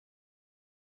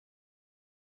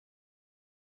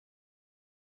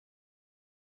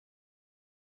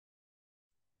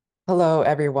Hello,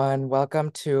 everyone.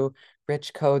 Welcome to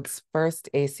RICHCODE's first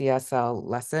ACSL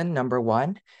lesson, number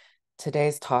 1.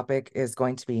 Today's topic is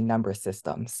going to be number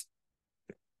systems.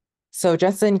 So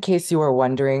just in case you were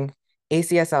wondering,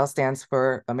 ACSL stands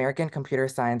for American Computer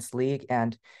Science League,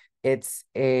 and it's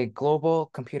a global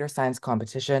computer science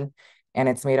competition, and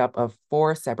it's made up of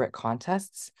 4 separate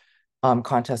contests,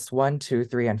 contests 1, 2,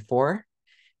 3, and 4.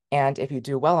 And if you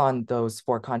do well on those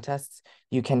 4 contests,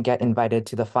 you can get invited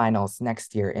to the finals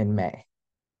next year in May.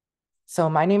 So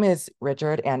my name is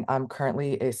Richard, and I'm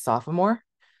currently a sophomore.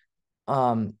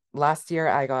 Last year,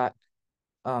 I got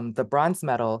the bronze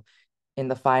medal in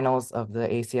the finals of the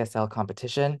ACSL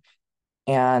competition,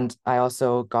 and I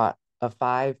also got a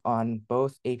 5 on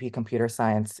both AP Computer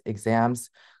Science exams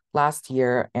last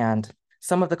year, and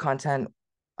some of the content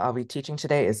I'll be teaching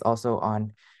today is also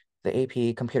on the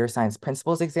AP Computer Science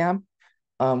Principles exam,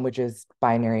 which is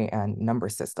binary and number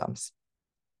systems.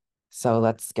 So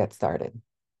let's get started.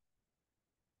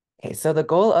 Okay, so the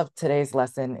goal of today's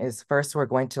lesson is first we're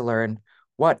going to learn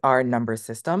what are number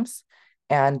systems.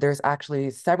 And there's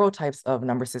actually several types of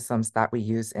number systems that we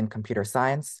use in computer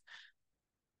science.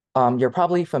 You're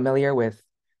probably familiar with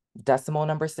decimal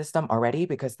number system already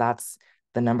because that's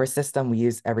the number system we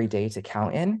use every day to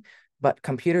count in. But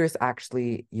computers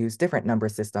actually use different number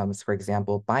systems, for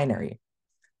example, binary.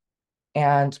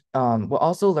 And we'll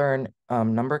also learn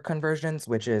number conversions,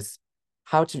 which is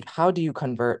how do you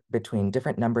convert between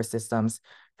different number systems,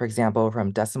 for example,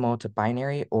 from decimal to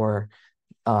binary or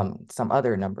some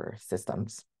other number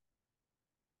systems.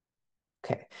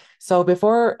 Okay, so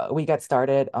before we get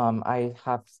started, I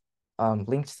have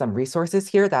linked some resources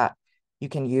here that you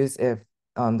can use if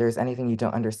there's anything you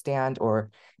don't understand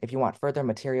or if you want further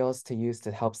materials to use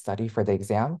to help study for the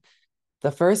exam.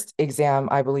 The first exam,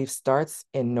 I believe, starts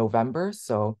in November,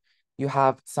 so you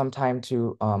have some time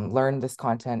to learn this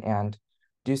content and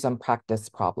do some practice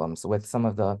problems with some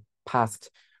of the past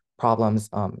problems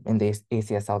in the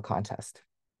ACSL contest.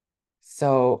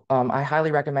 So I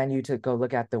highly recommend you to go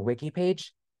look at the wiki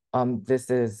page. This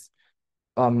is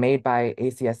made by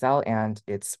ACSL and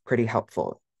it's pretty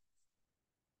helpful.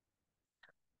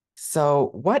 So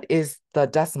what is the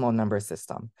decimal number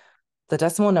system? The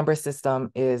decimal number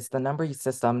system is the number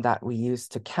system that we use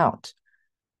to count.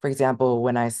 For example,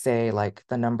 when I say like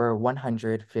the number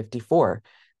 154,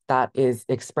 that is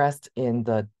expressed in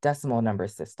the decimal number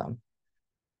system.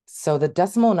 So the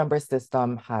decimal number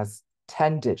system has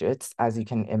 10 digits, as you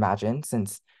can imagine,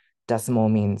 since decimal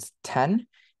means 10.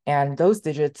 And those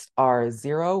digits are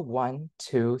 0, 1,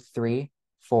 2, 3,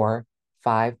 4,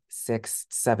 5, 6,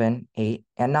 7, 8,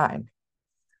 and 9.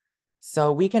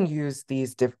 So we can use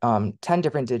these 10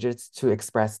 different digits to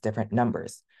express different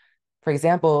numbers. For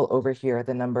example, over here,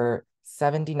 the number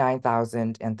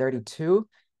 79,032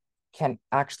 can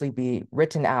actually be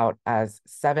written out as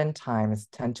 7 times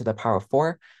 10 to the power of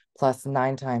 4 plus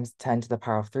 9 times 10 to the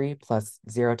power of 3 plus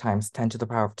 0 times 10 to the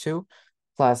power of 2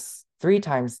 plus 3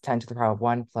 times 10 to the power of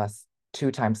 1 plus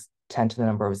 2 times 10 to the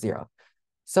number of 0.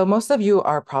 So most of you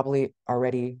are probably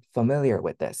already familiar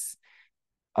with this.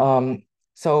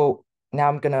 So now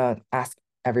I'm going to ask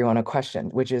everyone a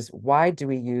question, which is why do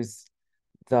we use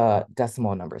the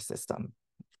decimal number system?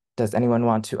 Does anyone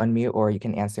want to unmute or you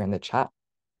can answer in the chat?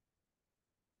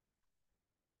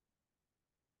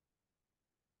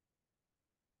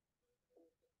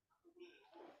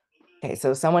 Okay,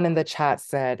 so someone in the chat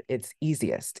said it's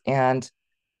easiest, and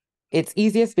it's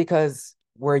easiest because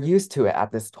we're used to it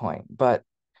at this point, but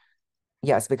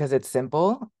yes, because it's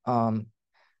simple.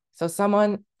 So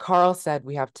Carl said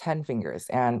we have 10 fingers,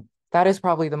 and that is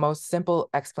probably the most simple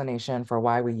explanation for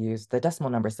why we use the decimal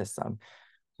number system.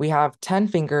 We have 10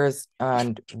 fingers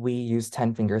and we use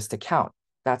 10 fingers to count.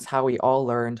 That's how we all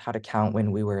learned how to count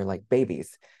when we were like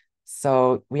babies.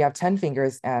 So we have 10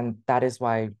 fingers and that is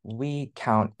why we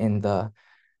count in the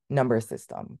number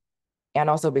system. And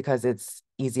also because it's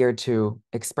easier to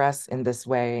express in this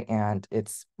way and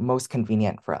it's most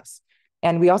convenient for us.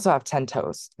 And we also have 10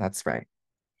 toes, that's right.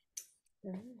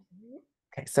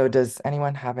 Okay, so does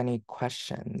anyone have any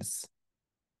questions?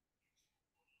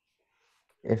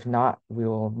 If not, we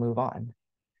will move on.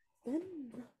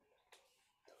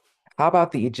 How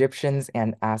about the Egyptians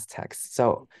and Aztecs?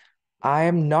 So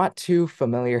I'm not too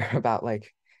familiar about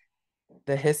like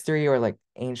the history or like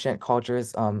ancient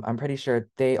cultures. I'm pretty sure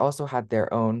they also had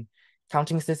their own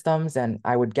counting systems, and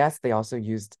I would guess they also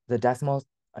used the decimal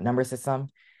number system.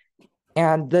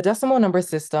 And the decimal number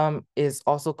system is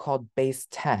also called base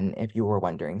 10, if you were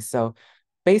wondering. So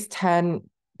base 10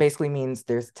 basically means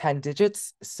there's 10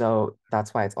 digits, so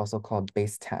that's why it's also called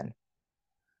base 10.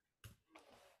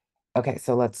 Okay,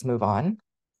 so let's move on.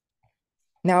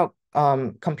 Now,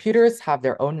 computers have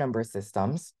their own number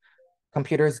systems.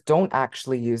 Computers don't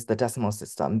actually use the decimal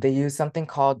system. They use something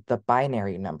called the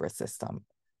binary number system.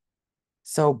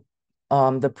 So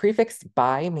the prefix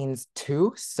bi means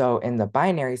two. So in the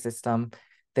binary system,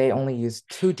 they only use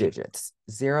two digits,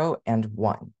 0 and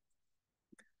 1.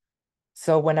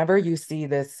 So whenever you see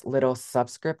this little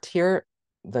subscript here,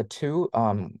 the 2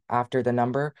 after the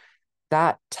number,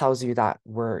 that tells you that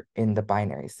we're in the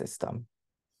binary system.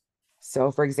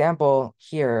 So for example,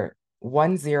 here,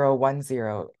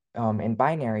 1010 in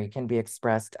binary can be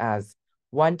expressed as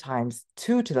 1 times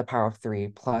 2 to the power of 3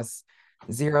 plus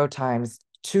 0 times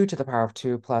 2 to the power of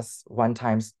 2 plus 1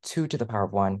 times 2 to the power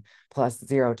of 1 plus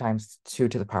 0 times 2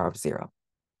 to the power of 0.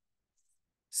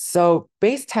 So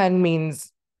base 10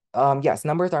 means, yes,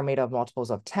 numbers are made of multiples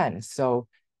of 10. So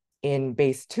in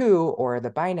base 2, or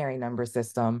the binary number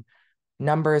system,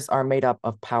 numbers are made up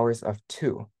of powers of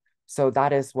 2. So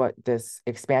that is what this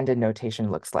expanded notation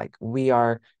looks like. We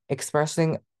are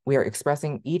expressing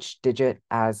each digit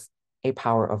as a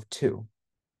power of 2.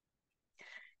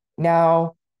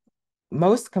 Now,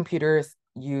 most computers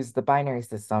use the binary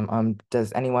system.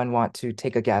 Does anyone want to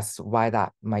take a guess why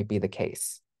that might be the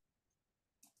case?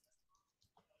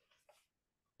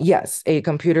 Yes, a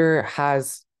computer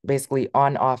has basically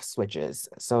on-off switches.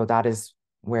 So that is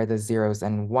where the zeros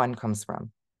and 1 comes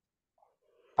from.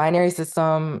 Binary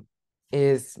system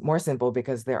is more simple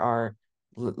because there are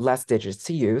less digits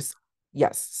to use.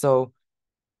 Yes, so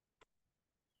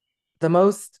the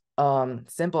most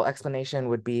simple explanation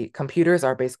would be computers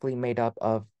are basically made up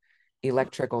of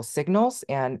electrical signals,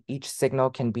 and each signal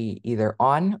can be either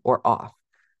on or off.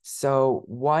 So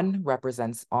 1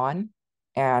 represents on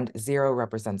and 0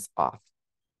 represents off.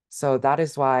 So that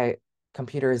is why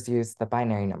computers use the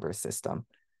binary number system.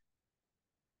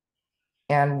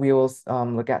 And we will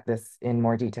look at this in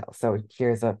more detail. So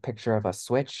here's a picture of a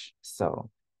switch. So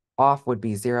off would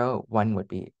be 0, 1 would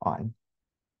be on.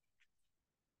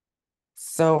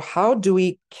 So how do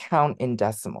we count in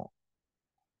decimal?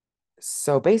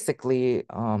 So basically,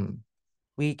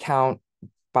 we count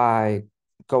by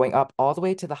going up all the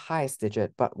way to the highest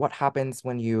digit, but what happens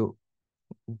when you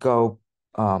go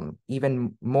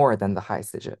even more than the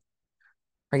highest digit?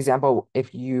 For example,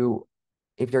 if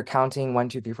you're counting 1,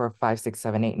 2, 3, 4, 5, 6,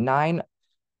 7, 8, 9,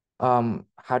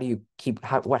 how do you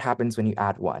what happens when you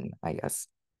add 1, I guess?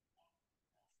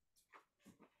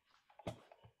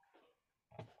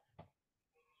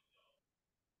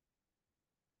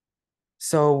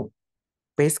 So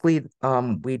basically,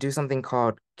 we do something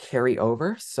called carry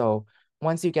over. So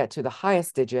once you get to the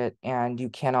highest digit and you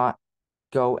cannot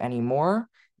go anymore,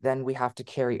 then we have to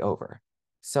carry over.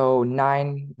 So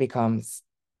 9 becomes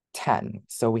 10.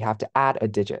 So we have to add a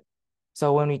digit.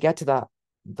 So when we get to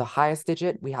the highest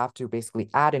digit, we have to basically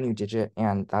add a new digit,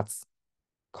 and that's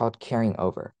called carrying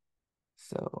over.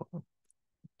 So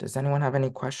does anyone have any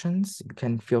questions? You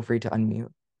can feel free to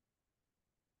unmute.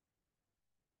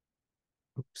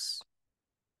 Oops.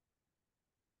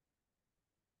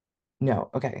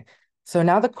 No, okay. So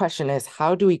now the question is,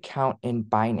 how do we count in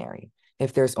binary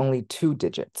if there's only 2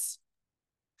 digits?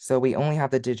 So we only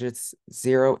have the digits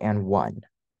 0 and 1.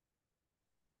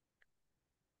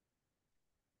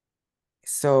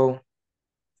 So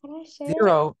Can I say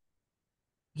 0,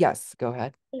 yes, go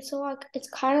ahead. it? So like it's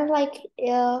kind of like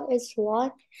it's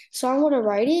one. So I'm gonna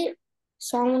write it.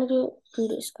 So I'm gonna do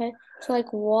this, okay? So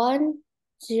like 1,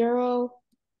 0,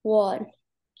 1.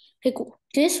 Like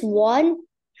this one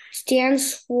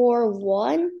stands for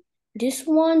 1. This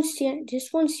one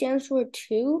stands for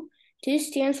 2. This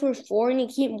stands for 4, and you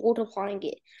keep multiplying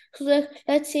it. So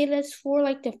let's say that's for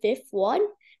like the fifth one.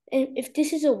 And if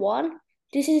this is a 1,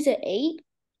 this is an 8.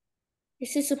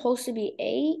 This is supposed to be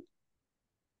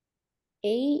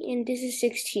 8, and this is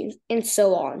 16, and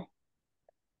so on,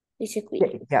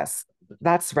 basically. Yes,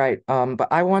 that's right. But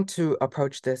I want to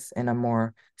approach this in a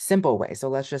more simple way. So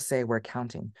let's just say we're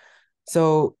counting.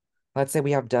 So let's say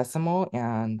we have decimal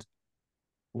and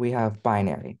we have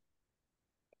binary.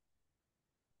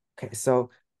 Okay,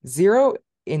 so 0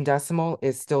 in decimal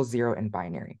is still 0 in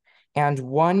binary. And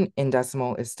 1 in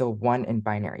decimal is still 1 in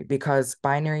binary, because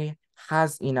binary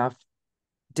has enough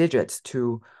digits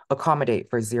to accommodate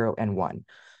for 0 and 1.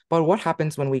 But what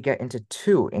happens when we get into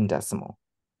 2 in decimal?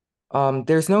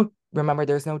 Remember,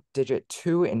 there's no digit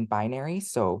 2 in binary,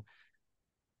 so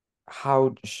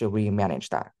how should we manage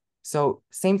that? So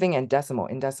same thing in decimal.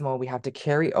 In decimal, we have to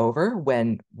carry over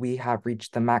when we have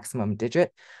reached the maximum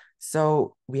digit.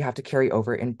 So we have to carry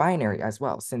over in binary as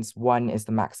well, since 1 is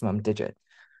the maximum digit.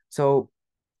 So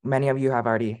many of you have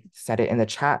already said it in the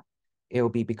chat. It will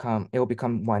become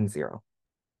 1, 0.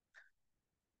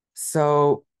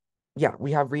 So yeah,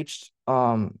 we have reached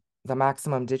the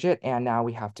maximum digit, and now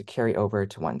we have to carry over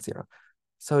to 1, 0.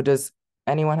 So does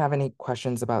anyone have any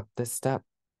questions about this step?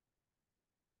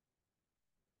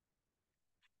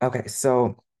 Okay,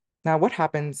 so now what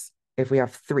happens if we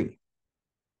have 3?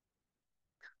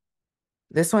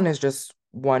 This one is just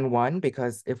 1, 1,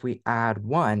 because if we add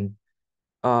 1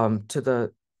 to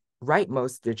the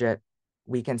rightmost digit,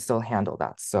 we can still handle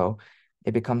that. So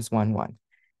it becomes 1, 1.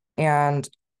 And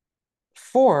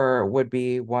 4 would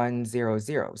be 1, 0,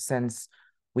 0, since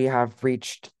we have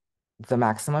reached the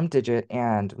maximum digit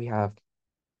and we have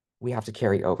to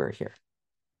carry over here.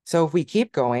 So if we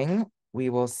keep going, we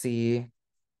will see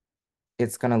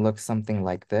it's going to look something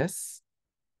like this.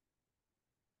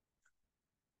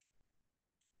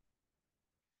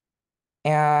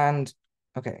 And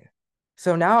okay,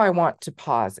 so now I want to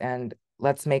pause and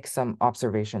let's make some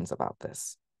observations about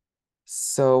this.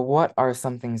 So what are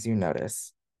some things you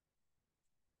notice?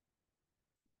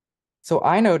 So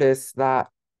I notice that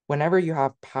whenever you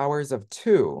have powers of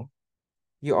 2,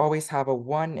 you always have a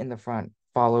 1 in the front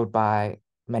followed by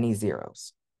many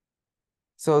zeros.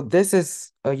 So this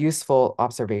is a useful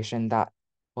observation that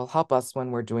will help us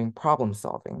when we're doing problem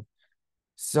solving.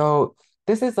 So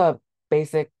this is a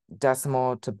basic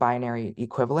decimal to binary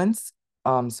equivalence.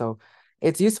 So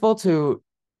it's useful to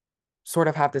sort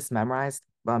of have this memorized.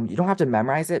 You don't have to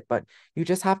memorize it, but you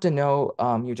just have to know,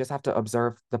 you just have to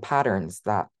observe the patterns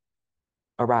that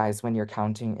arise when you're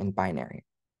counting in binary.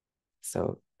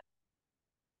 So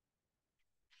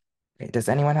okay, does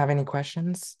anyone have any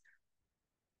questions?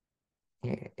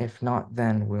 Okay, if not,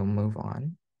 then we'll move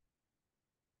on.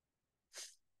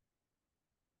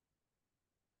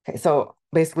 Okay, so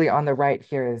basically on the right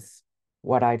here is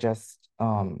what I just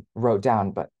wrote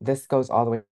down, but this goes all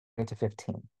the way to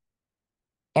 15.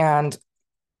 And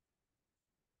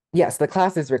yes, the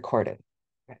class is recorded.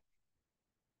 Okay.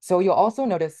 So you'll also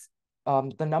notice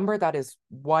the number that is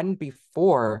 1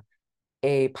 before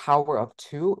a power of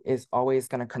 2 is always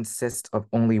going to consist of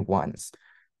only ones.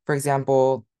 For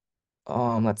example,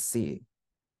 let's see,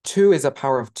 2 is a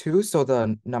power of 2, so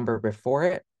the number before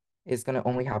it is going to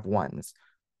only have ones.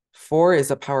 4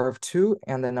 is a power of 2,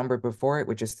 and the number before it,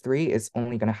 which is 3, is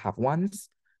only going to have ones.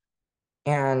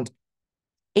 And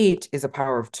 8 is a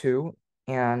power of 2,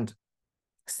 and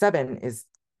 7 is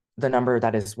the number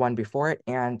that is 1 before it,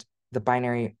 and the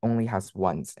binary only has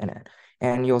ones in it.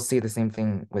 And you'll see the same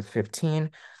thing with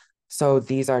 15. So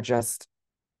these are just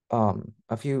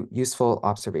a few useful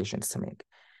observations to make.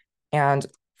 And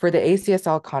for the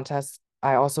ACSL contest,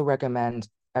 I also recommend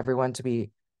everyone to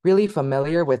be really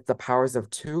familiar with the powers of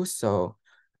 2. So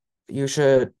you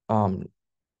should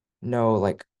know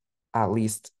like at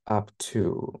least up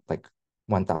to like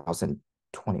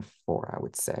 1024, I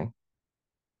would say.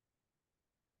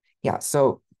 Yeah,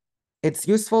 so it's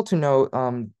useful to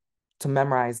know to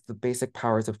memorize the basic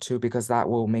powers of 2 because that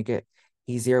will make it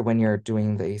easier when you're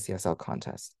doing the ACSL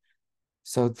contest.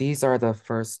 So these are the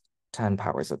first 10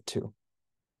 powers of 2.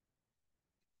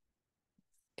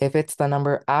 If it's the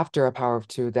number after a power of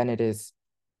 2, then it is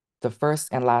the first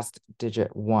and last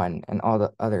digit 1 and all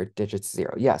the other digits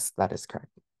 0. Yes, that is correct.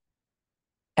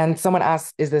 And someone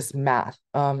asks, is this math?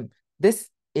 This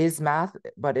is math,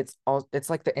 but it's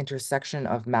like the intersection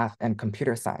of math and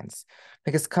computer science,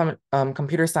 because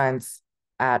computer science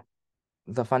at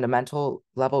the fundamental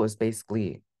level is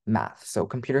basically math. So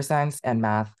computer science and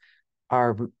math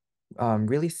are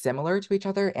really similar to each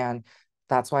other, and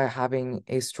that's why having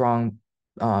a strong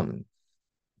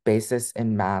basis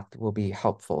in math will be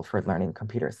helpful for learning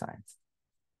computer science.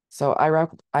 So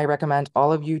I recommend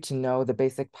all of you to know the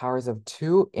basic powers of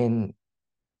 2 in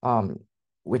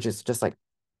which is just like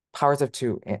powers of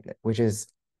 2, which is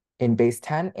in base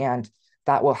 10, and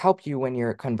that will help you when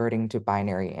you're converting to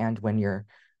binary and when you're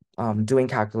doing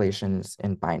calculations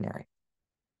in binary.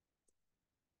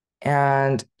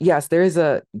 And yes, there is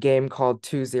a game called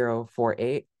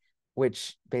 2048,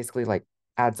 which basically like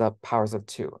adds up powers of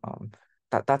 2.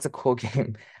 That's a cool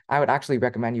game. I would actually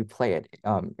recommend you play it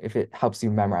if it helps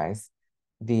you memorize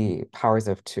the powers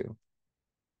of 2.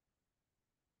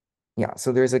 Yeah,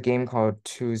 so there's a game called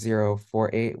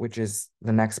 2048, which is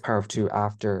the next power of 2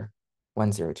 after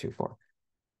 1024.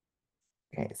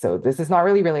 Okay, so this is not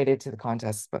really related to the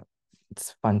contest, but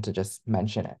it's fun to just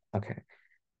mention it. Okay,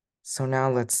 so now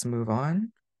let's move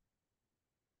on.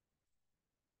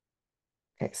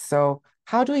 Okay, so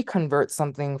how do we convert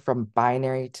something from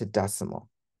binary to decimal?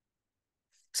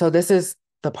 So this is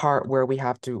the part where we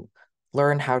have to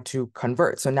learn how to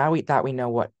convert. So now that we know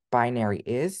what binary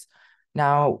is,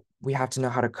 now we have to know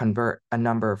how to convert a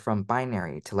number from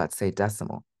binary to, let's say,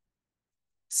 decimal.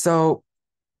 So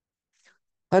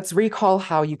let's recall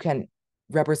how you can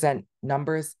represent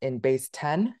numbers in base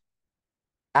 10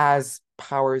 as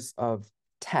powers of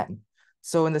 10.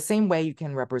 So in the same way, you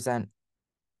can represent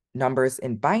numbers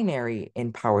in binary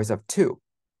in powers of 2.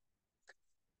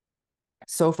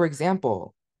 So for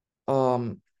example,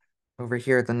 over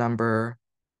here, the number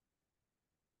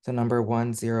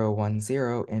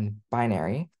 1010 in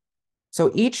binary.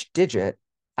 So each digit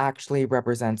actually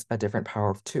represents a different power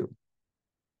of 2.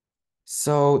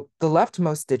 So the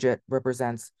leftmost digit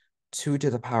represents 2 to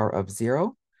the power of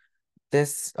 0.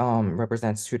 This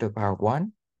represents 2 to the power of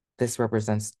 1. This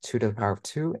represents 2 to the power of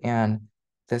 2. And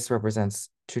this represents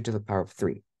 2 to the power of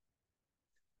 3.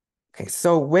 Okay,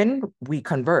 so when we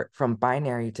convert from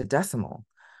binary to decimal,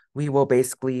 we will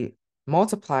basically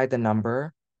multiply the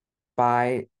number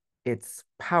by its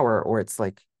power or its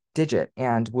like digit,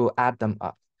 and we'll add them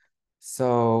up.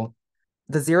 So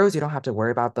the zeros, you don't have to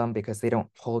worry about them because they don't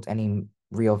hold any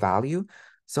real value.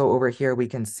 So over here we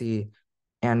can see,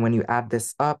 and when you add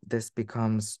this up, this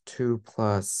becomes 2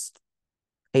 plus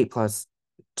 8 plus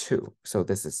 2. So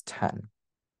this is 10.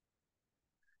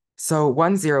 So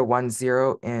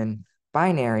 1010 in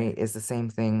binary is the same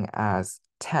thing as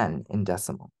 10 in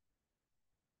decimal.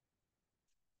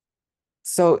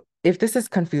 So if this is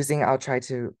confusing, I'll try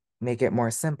to make it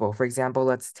more simple. For example,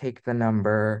 let's take the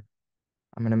number,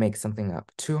 I'm going to make something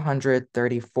up,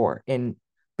 234 in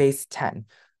base 10.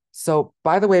 So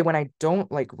by the way, when I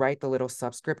don't like write the little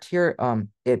subscript here,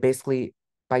 it basically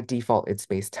by default it's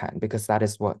base 10 because that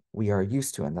is what we are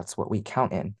used to and that's what we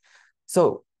count in.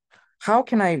 So how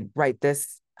can I write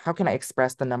this? How can I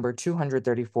express the number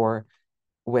 234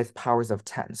 with powers of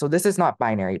 10? So this is not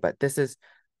binary, but this is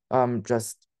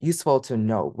just useful to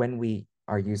know when we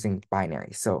are using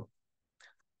binary. So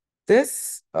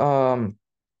this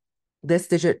this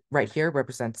digit right here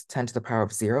represents 10 to the power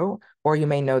of 0, or you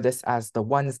may know this as the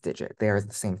ones digit. They are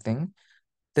the same thing.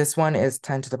 This one is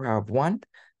 10 to the power of 1.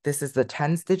 This is the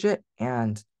tens digit,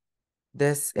 and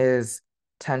this is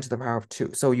 10 to the power of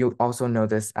 2. So you also know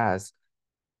this as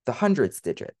the hundreds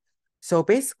digit. So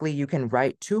basically, you can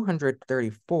write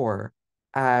 234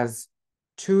 as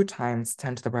 2 times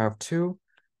 10 to the power of 2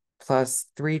 plus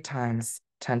 3 times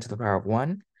 10 to the power of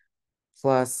 1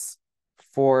 plus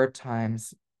 4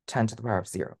 times 10 to the power of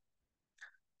 0.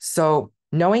 So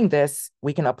knowing this,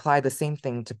 we can apply the same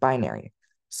thing to binary.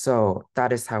 So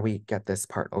that is how we get this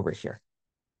part over here.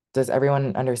 Does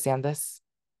everyone understand this?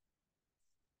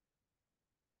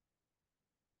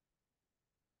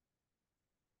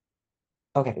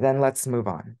 Okay, then let's move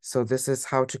on. So this is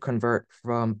how to convert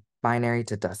from binary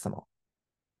to decimal.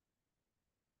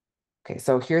 Okay,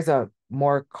 so here's a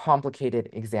more complicated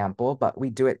example, but we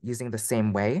do it using the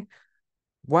same way.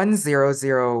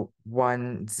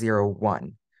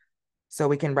 100101. So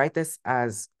we can write this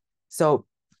as, so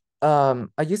a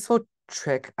useful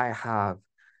trick I have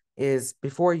is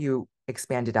before you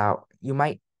expand it out, you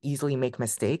might easily make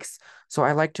mistakes. So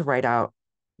I like to write out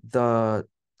the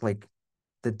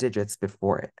the digits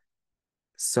before it.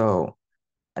 So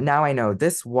now I know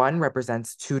this one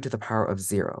represents 2 to the power of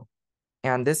 0.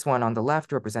 And this one on the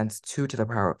left represents 2 to the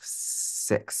power of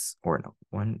 6, or no,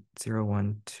 1, 0,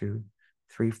 1, 2,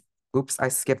 3. Oops, I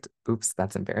skipped. Oops,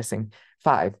 that's embarrassing.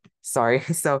 5, sorry.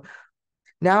 So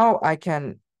now I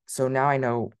can, so now I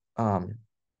know,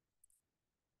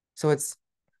 so it's,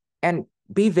 and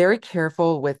be very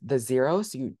careful with the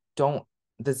zeros. You don't,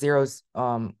 the zeros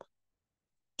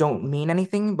don't mean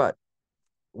anything, but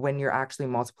when you're actually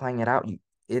multiplying it out,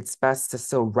 it's best to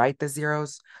still write the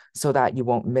zeros so that you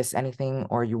won't miss anything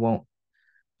or you won't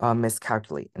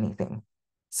miscalculate anything.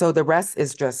 So the rest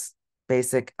is just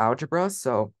basic algebra.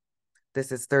 So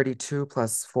this is 32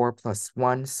 plus 4 plus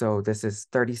 1. So this is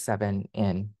 37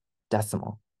 in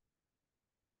decimal.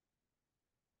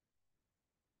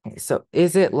 Okay, so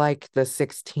is it like the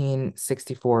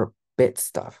 1664-bit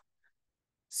stuff?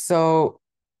 So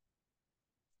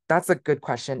that's a good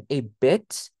question. A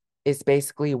bit is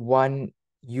basically one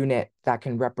unit that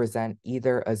can represent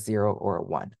either a 0 or a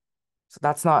 1. So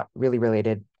that's not really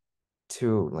related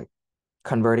to like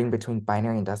converting between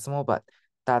binary and decimal, but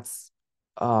that's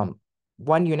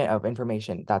one unit of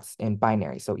information that's in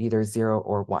binary, so either 0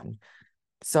 or 1.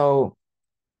 So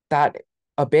that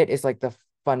a bit is like the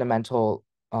fundamental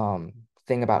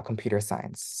thing about computer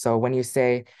science. So when you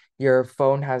say your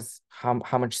phone has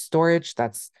how much storage,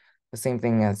 that's the same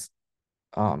thing as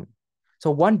so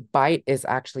 1 byte is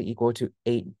actually equal to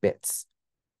 8 bits.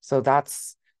 So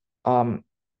that's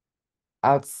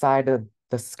outside of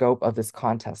the scope of this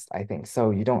contest, I think.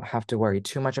 So you don't have to worry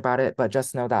too much about it, but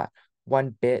just know that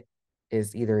 1 bit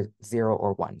is either 0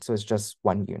 or 1. So it's just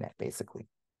 1 unit, basically.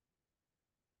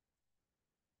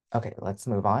 Okay, let's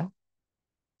move on.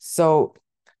 So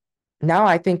now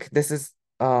I think this is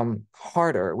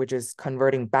harder, which is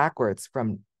converting backwards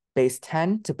from base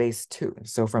 10 to base 2.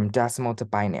 So from decimal to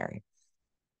binary.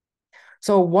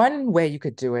 So one way you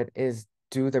could do it is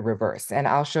do the reverse, and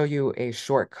I'll show you a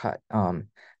shortcut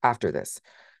after this.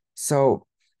 So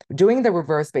doing the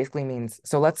reverse basically means,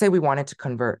 so let's say we wanted to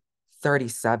convert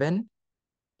 37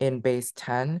 in base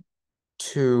 10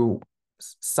 to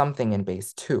something in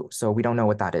base 2. So we don't know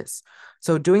what that is.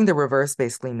 So doing the reverse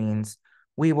basically means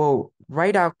we will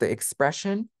write out the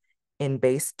expression in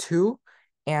base 2,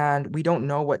 and we don't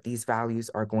know what these values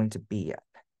are going to be yet.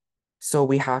 So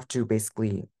we have to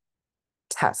basically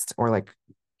test or like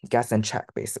guess and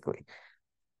check basically.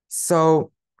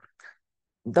 So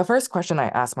the first question I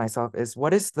ask myself is,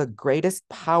 what is the greatest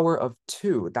power of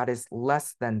 2 that is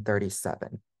less than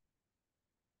 37?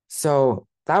 So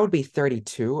that would be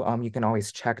 32. You can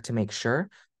always check to make sure.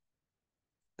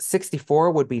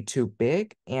 64 would be too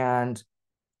big and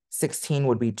 16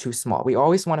 would be too small. We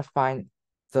always want to find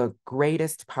the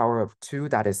greatest power of 2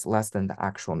 that is less than the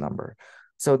actual number.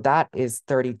 So that is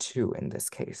 32 in this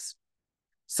case.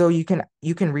 So you can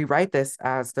rewrite this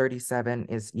as 37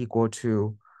 is equal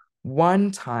to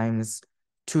 1 times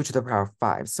 2 to the power of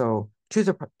 5. So 2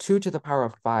 to the power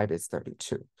of 5 is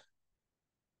 32.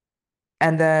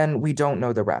 And then we don't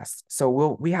know the rest.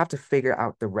 So we have to figure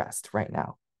out the rest right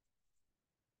now.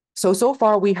 So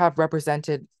far we have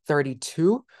represented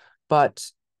 32,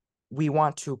 but we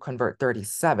want to convert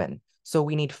 37. So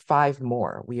we need 5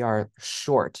 more. We are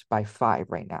short by 5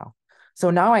 right now.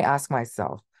 So now I ask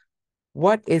myself,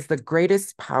 what is the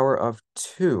greatest power of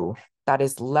 2 that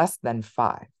is less than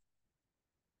 5?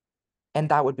 And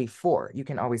that would be 4. You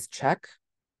can always check.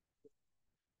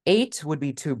 8 would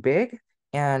be too big,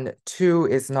 and 2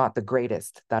 is not the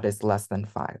greatest that is less than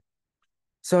 5.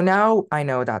 So now I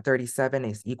know that 37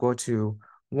 is equal to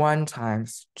 1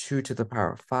 times 2 to the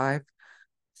power of 5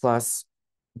 plus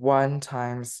 1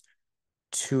 times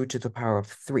 2 to the power of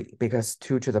 3, because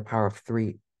 2 to the power of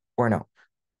 3, or no,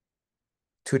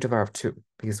 2 to the power of 2,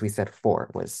 because we said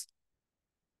 4 was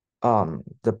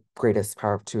the greatest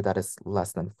power of 2 that is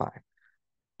less than 5.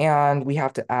 And we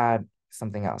have to add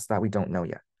something else that we don't know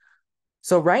yet.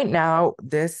 So right now,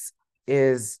 this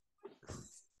is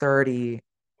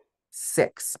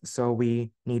 36. So we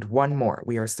need 1 more.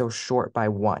 We are still short by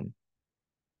 1.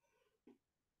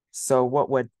 So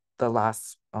what would the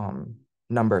last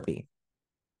number be?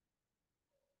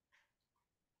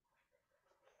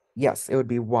 Yes, it would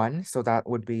be 1. So that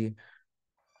would be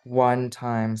 1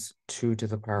 times 2 to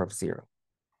the power of 0.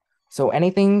 So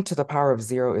anything to the power of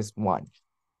 0 is 1.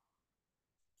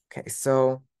 Okay,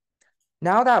 so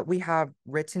now that we have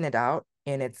written it out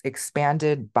in its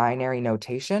expanded binary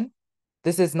notation,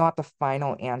 this is not the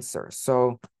final answer.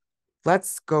 So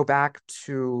let's go back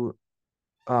to,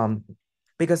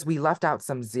 because we left out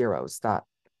some zeros that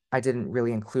I didn't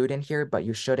really include in here, but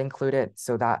you should include it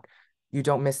so that you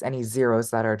don't miss any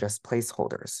zeros that are just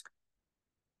placeholders.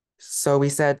 So we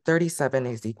said 37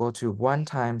 is equal to 1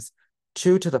 times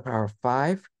 2 to the power of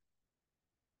 5.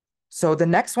 So the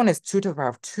next one is 2 to the power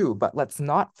of 2, but let's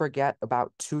not forget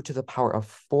about 2 to the power of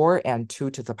 4 and 2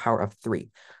 to the power of 3.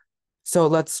 So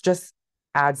let's just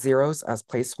add zeros as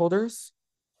placeholders.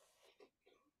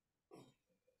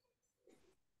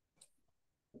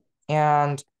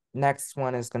 And next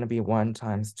one is going to be 1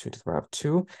 times 2 to the power of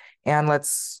 2. And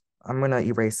I'm going to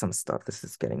erase some stuff. This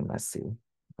is getting messy.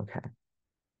 Okay.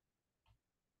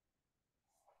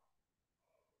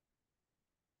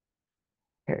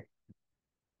 Okay.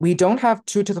 We don't have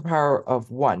 2 to the power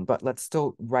of 1, but let's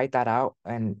still write that out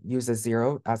and use a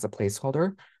 0 as a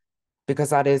placeholder,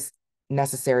 because that is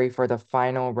necessary for the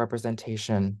final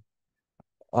representation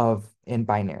in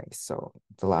binary. So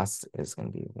the last is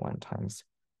going to be 1 times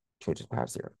 2 to the power of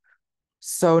 0.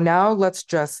 So now let's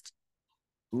just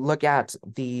look at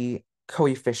the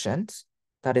coefficient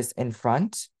that is in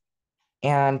front,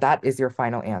 and that is your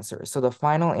final answer. So the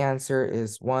final answer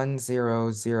is 1,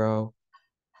 0, 0,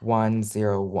 1,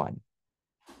 0, 1.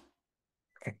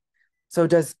 Okay. So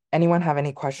does anyone have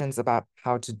any questions about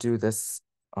how to do this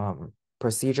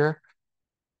procedure?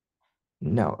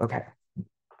 No, okay.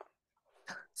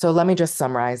 So let me just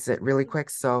summarize it really quick.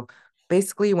 So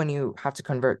basically, when you have to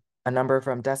convert a number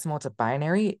from decimal to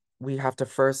binary, we have to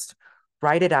first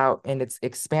write it out in its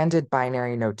expanded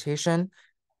binary notation.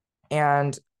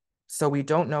 And so we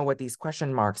don't know what these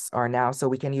question marks are now, so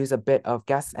we can use a bit of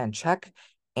guess and check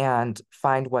and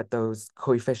find what those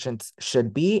coefficients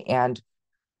should be. And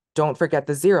don't forget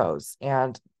the zeros.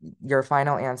 And your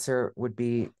final answer would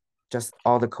be just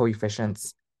all the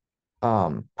coefficients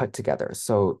put together.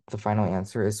 So the final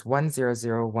answer is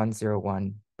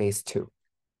 100101 base 2.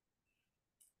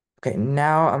 Okay,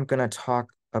 now I'm going to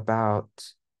talk about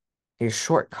a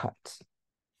shortcut.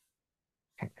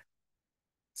 Okay.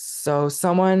 So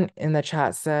someone in the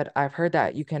chat said, I've heard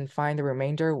that you can find the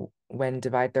remainder when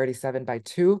divide 37 by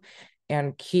 2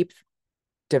 and keep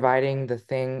dividing the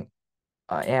thing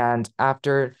and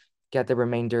after get the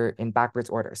remainder in backwards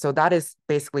order. So that is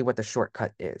basically what the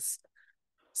shortcut is.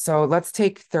 So let's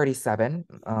take 37,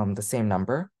 the same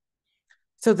number.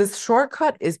 So this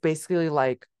shortcut is basically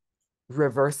like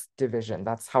reverse division.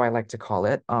 That's how I like to call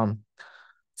it.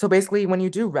 So basically when you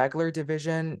do regular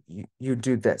division, you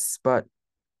do this, but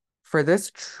for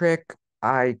this trick,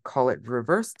 I call it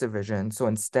reverse division. So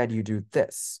instead you do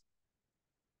this.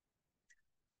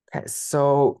 Okay,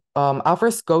 so I'll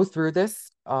first go through this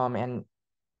and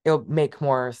it'll make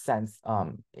more sense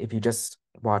if you just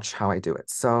watch how I do it.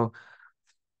 So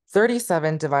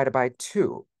 37 divided by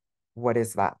 2, what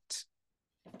is that?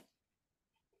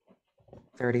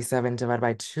 37 divided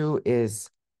by 2 is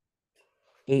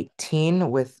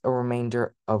 18 with a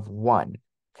remainder of 1.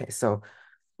 Okay, so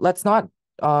let's not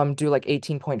do like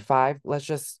 18.5. Let's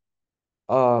just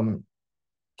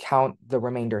count the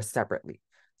remainder separately.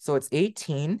 So it's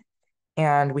 18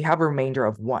 and we have a remainder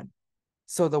of 1.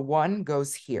 So the 1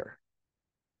 goes here.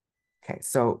 Okay,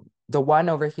 so the 1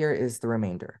 over here is the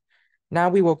remainder. Now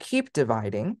we will keep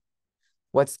dividing.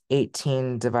 What's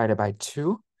 18 divided by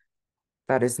 2?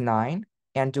 That is 9.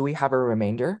 And do we have a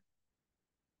remainder?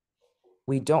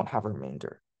 We don't have a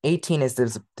remainder. 18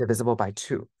 is divisible by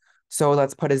 2. So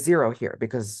let's put a 0 here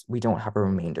because we don't have a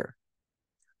remainder.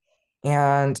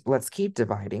 And let's keep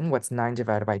dividing. What's 9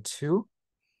 divided by 2?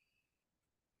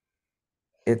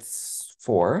 It's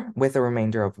 4 with a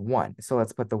remainder of 1. So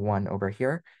let's put the 1 over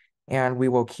here. And we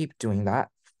will keep doing that.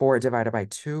 4 divided by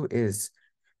 2 is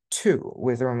 2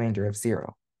 with a remainder of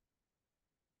 0.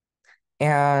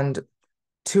 And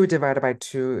 2 divided by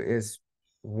 2 is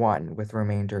 1 with a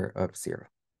remainder of 0.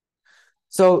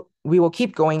 So we will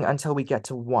keep going until we get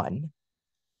to 1.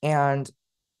 And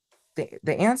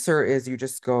the answer is you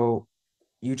just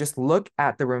look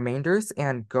at the remainders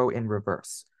and go in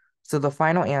reverse. So the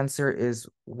final answer is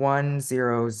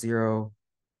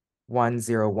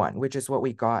 100101, which is what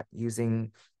we got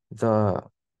using the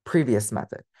previous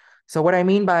method. So what I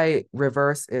mean by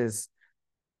reverse is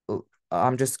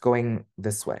I'm just going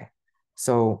this way.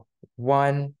 So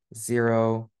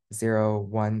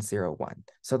 100101.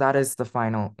 So that is the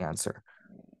final answer.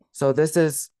 So this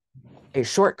is a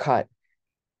shortcut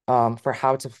for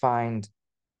how to find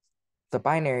the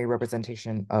binary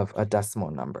representation of a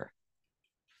decimal number.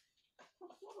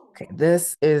 Okay,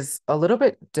 this is a little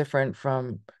bit different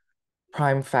from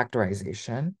prime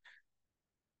factorization.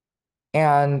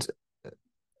 And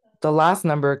the last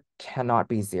number cannot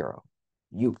be 0.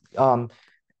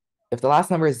 If the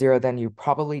last number is 0, then you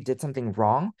probably did something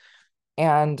wrong.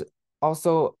 And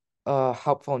also a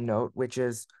helpful note, which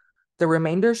is the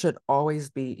remainder should always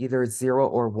be either 0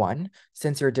 or 1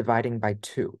 since you're dividing by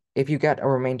 2. If you get a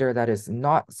remainder that is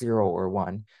not 0 or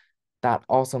 1, that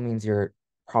also means you're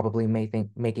probably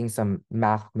making some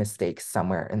math mistakes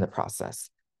somewhere in the process.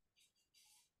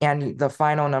 And the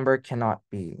final number cannot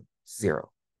be 0.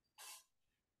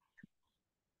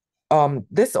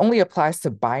 This only applies to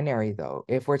binary though.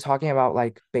 If we're talking about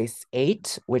like base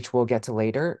 8, which we'll get to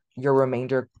later, your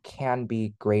remainder can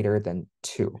be greater than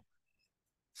 2.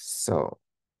 So,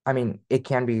 I mean, it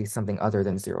can be something other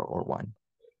than 0 or 1.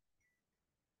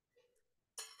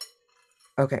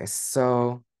 Okay,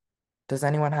 so does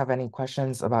anyone have any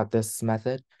questions about this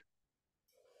method?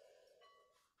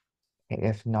 Okay,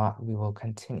 if not, we will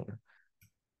continue.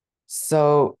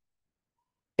 So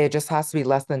it just has to be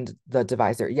less than the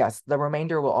divisor. Yes, the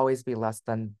remainder will always be less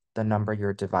than the number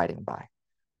you're dividing by.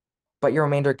 But your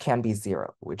remainder can be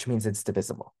 0, which means it's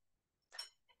divisible.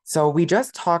 So we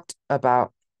just talked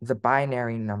about the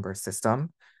binary number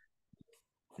system.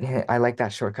 I like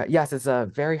that shortcut. Yes, it's a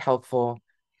very helpful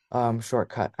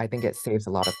shortcut. I think it saves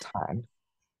a lot of time.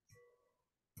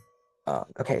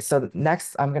 Okay, so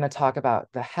next I'm going to talk about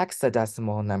the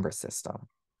hexadecimal number system.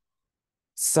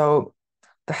 So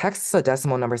the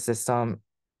hexadecimal number system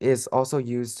is also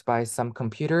used by some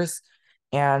computers,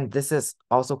 and this is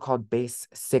also called base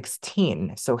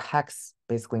 16. So hex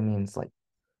basically means like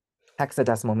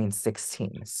hexadecimal means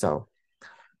 16. So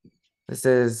this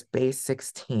is base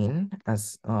 16,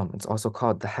 as it's also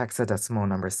called the hexadecimal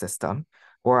number system,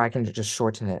 or I can just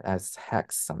shorten it as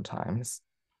hex sometimes.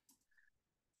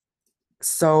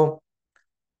 So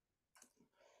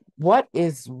what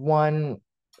is one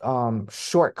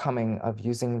shortcoming of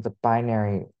using the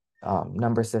binary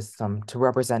number system to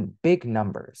represent big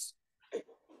numbers.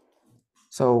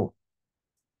 So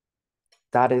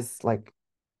that is like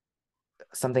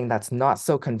something that's not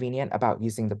so convenient about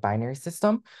using the binary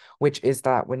system, which is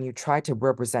that when you try to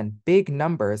represent big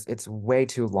numbers, it's way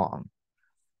too long.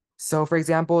 So for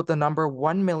example, the number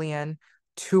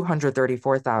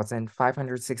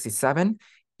 1,234,567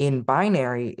 in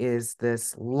binary is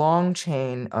this long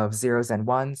chain of zeros and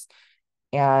ones,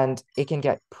 and it can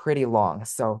get pretty long.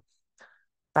 So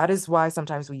that is why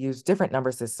sometimes we use different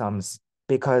number systems,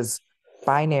 because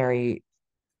binary,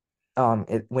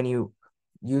 when you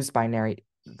use binary,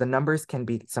 the numbers can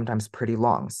be sometimes pretty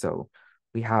long. So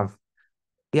we have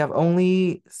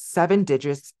only 7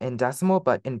 digits in decimal,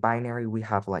 but in binary we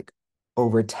have like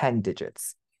over 10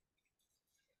 digits.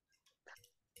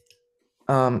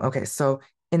 Okay, so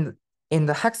in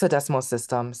the hexadecimal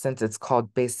system, since it's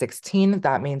called base 16,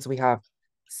 that means we have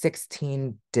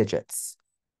 16 digits.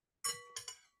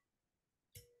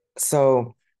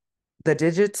 So the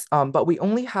digits, but we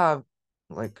only have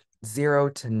like 0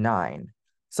 to 9.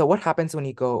 So what happens when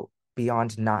you go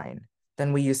beyond 9?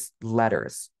 Then we use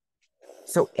letters.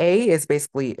 So A is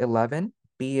basically 11,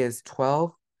 B is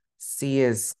 12, C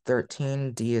is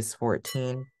 13, D is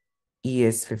 14, E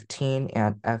is 15,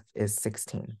 and F is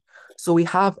 16. So we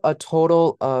have a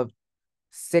total of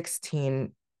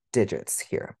 16 digits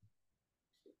here.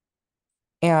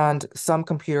 And some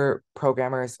computer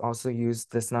programmers also use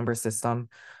this number system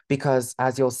because,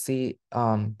 as you'll see,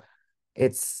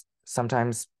 it's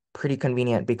sometimes pretty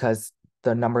convenient because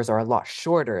the numbers are a lot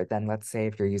shorter than, let's say,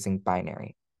 if you're using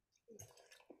binary.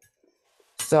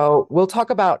 So we'll talk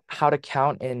about how to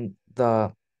count in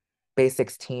the base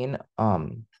 16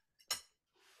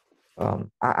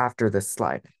 after this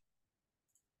slide.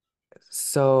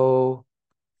 So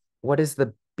what is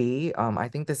the B? I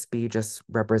think this B just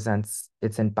represents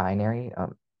it's in binary.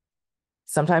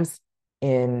 Sometimes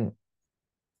when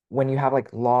you have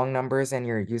like long numbers and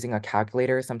you're using a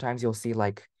calculator, sometimes you'll see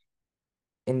like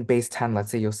in base 10,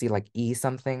 let's say you'll see like E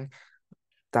something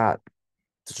that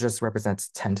just represents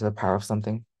 10 to the power of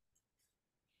something.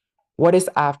 What is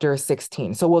after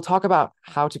 16? So we'll talk about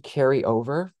how to carry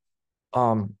over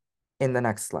in the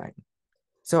next slide.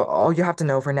 So all you have to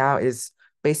know for now is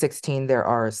base 16, there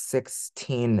are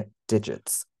 16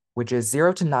 digits, which is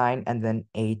 0 to 9 and then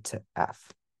A to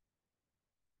F.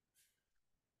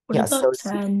 What Yeah, about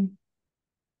 10?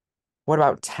 What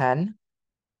about 10?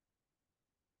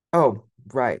 Oh,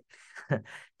 right.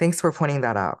 Thanks for pointing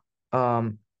that out.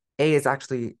 A is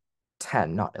actually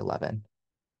 10, not 11.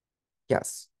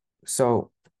 Yes. So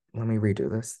let me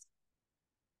redo this.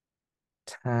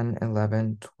 10,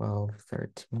 11, 12,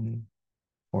 13,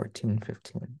 14,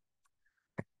 15.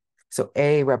 So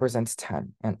A represents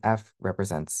 10 and F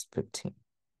represents 15.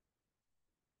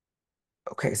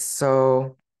 Okay,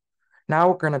 so now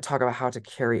we're going to talk about how to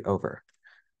carry over.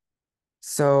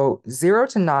 So 0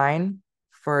 to 9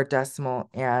 for decimal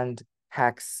and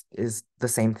hex is the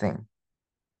same thing.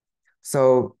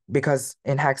 So because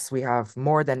in hex we have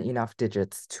more than enough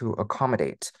digits to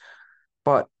accommodate.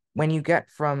 But when you get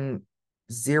from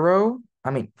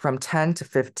from 10 to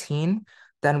 15,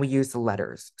 then we use the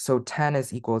letters. So 10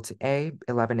 is equal to A,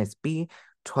 11 is B,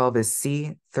 12 is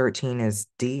C, 13 is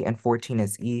D, and 14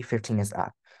 is E, 15 is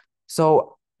F.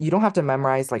 So you don't have to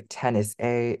memorize like 10 is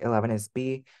A, 11 is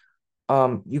B.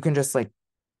 You can just like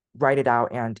write it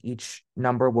out and each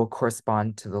number will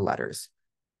correspond to the letters.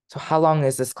 So how long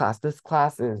is this class? This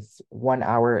class is 1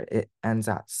 hour. It ends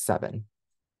at 7.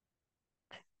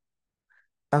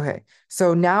 Okay,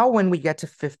 so now when we get to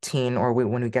 15 or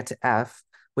when we get to F,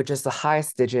 which is the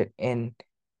highest digit in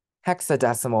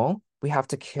hexadecimal, we have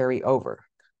to carry over.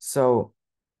 So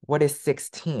what is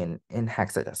 16 in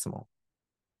hexadecimal?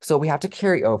 So we have to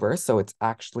carry over, so it's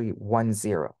actually 1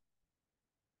 0.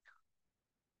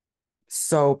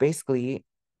 So basically,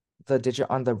 the digit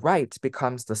on the right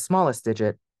becomes the smallest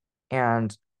digit,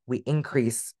 and we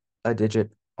increase a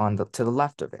digit to the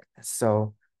left of it.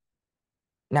 So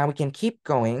now we can keep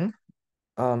going.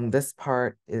 This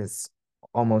part is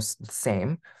almost the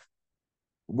same.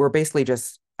 We're basically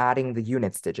just adding the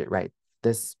units digit, right?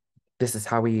 This is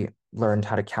how we learned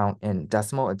how to count in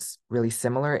decimal. It's really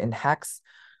similar in hex,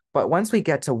 but once we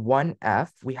get to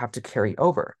 1F, we have to carry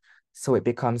over. So it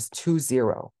becomes 2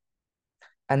 0.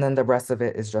 And then the rest of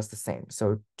it is just the same.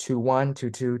 So 2 1, 2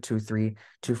 2, 2 3,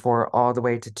 2 4, all the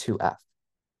way to 2F.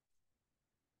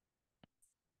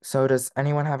 So does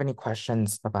anyone have any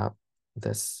questions about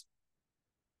this?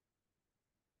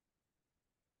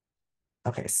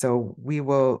 Okay, so we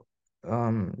will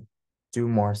do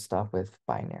more stuff with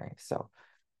binary. So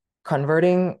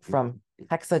converting from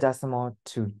hexadecimal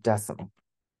to decimal.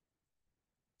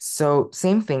 So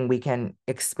same thing, we can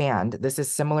expand. This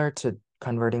is similar to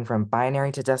converting from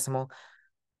binary to decimal.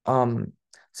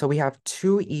 So we have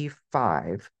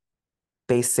 2e5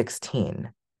 base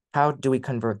 16. How do we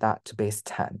convert that to base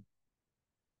 10?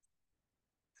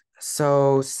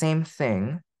 So same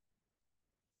thing.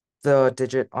 The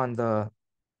digit on the,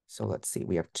 so let's see,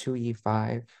 we have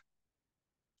 2e5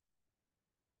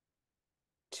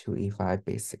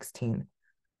 base 16.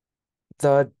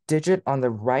 The digit on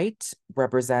the right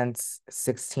represents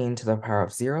 16 to the power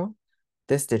of 0.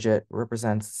 This digit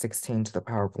represents 16 to the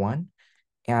power of 1.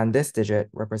 And this digit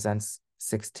represents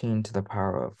 16 to the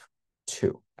power of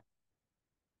 2.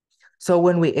 So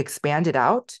when we expand it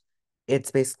out, it's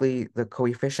basically the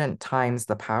coefficient times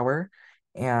the power,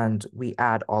 and we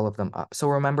add all of them up. So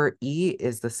remember, E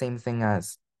is the same thing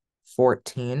as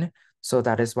 14, so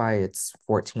that is why it's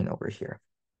 14 over here.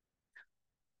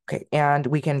 Okay, and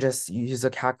we can just use a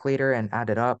calculator and add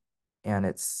it up, and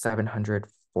it's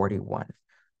 741.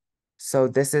 So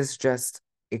this is just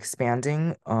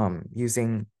expanding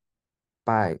using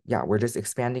we're just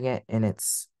expanding it in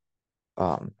its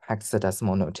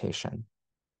hexadecimal notation.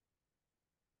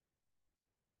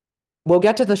 We'll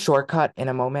get to the shortcut in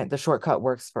a moment. The shortcut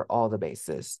works for all the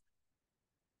bases.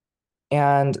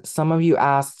 And some of you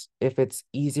asked if it's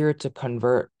easier to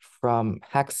convert from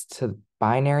hex to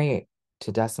binary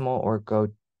to decimal or go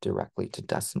directly to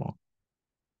decimal.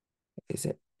 Is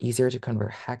it easier to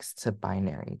convert hex to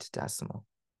binary to decimal?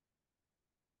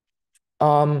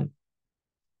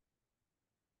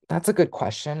 That's a good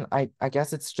question. I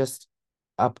guess it's just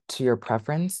up to your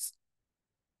preference.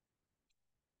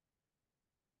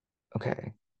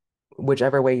 Okay.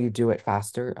 Whichever way you do it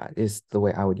faster is the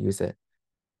way I would use it.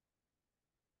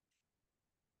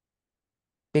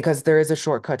 Because there is a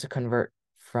shortcut to convert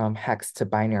from hex to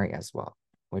binary as well,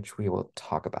 which we will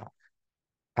talk about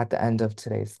at the end of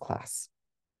today's class.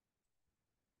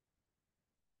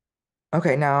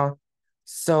 Okay, now,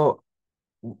 so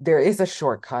there is a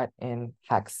shortcut in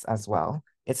hex as well.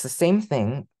 It's the same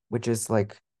thing, which is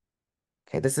like,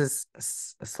 okay, this is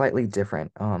slightly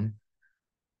different.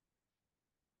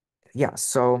 Yeah,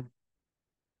 so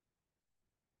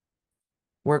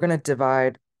we're gonna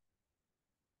divide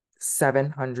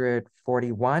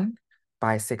 741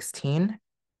 by 16.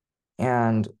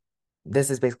 And this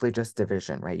is basically just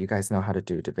division, right? You guys know how to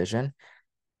do division.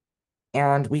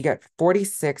 And we get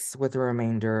 46 with a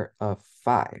remainder of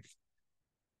 5.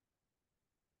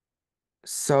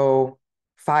 So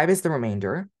 5 is the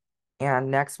remainder.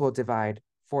 And next we'll divide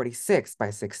 46 by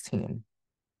 16.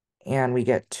 And we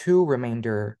get 2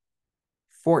 remainder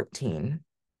 14.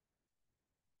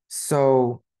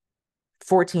 So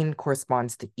 14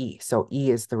 corresponds to E. So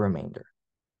E is the remainder.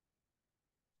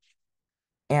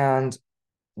 And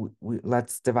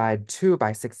let's divide 2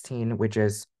 by 16, which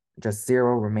is just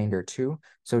 0, remainder 2.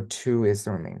 So 2 is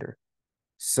the remainder.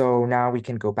 So now we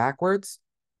can go backwards.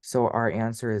 So our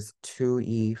answer is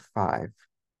 2e5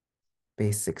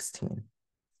 base 16.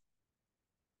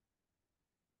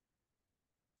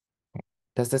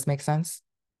 Does this make sense?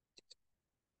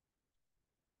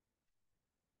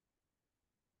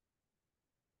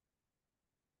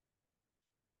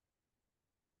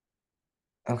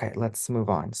 Okay, let's move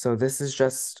on. So this is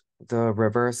just the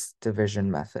reverse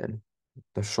division method,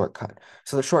 the shortcut.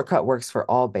 So the shortcut works for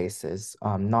all bases,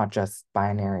 not just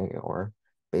binary or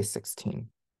base 16.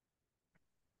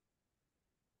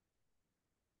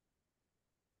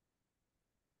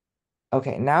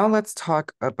 Okay, now let's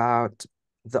talk about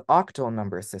the octal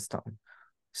number system.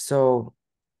 So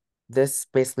this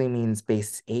basically means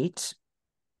base 8.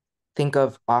 Think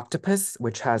of octopus,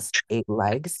 which has 8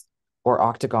 legs, or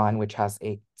octagon, which has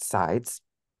 8 sides.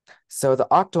 So the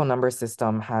octal number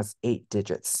system has 8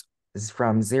 digits, is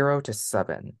from 0 to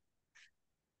 7.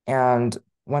 And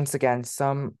once again,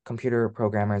 some computer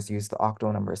programmers use the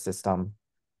octal number system.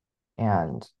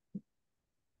 And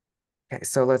okay,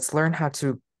 so let's learn how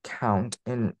to count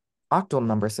in octal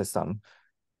number system.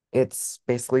 It's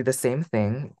basically the same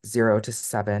thing. 0 to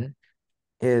 7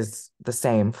 is the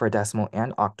same for decimal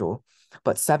and octal,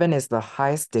 but 7 is the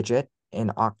highest digit in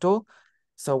octal.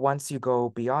 So once you go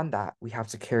beyond that, we have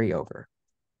to carry over.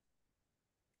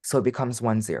 So it becomes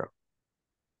 1 0.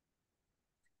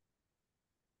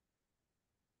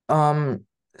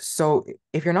 So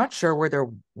if you're not sure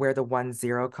where the 1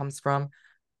 0 comes from,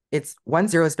 it's 1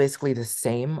 0 is basically the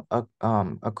same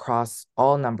across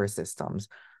all number systems.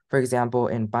 For example,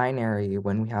 in binary,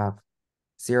 when we have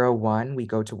 0 1, we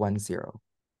go to 1 0.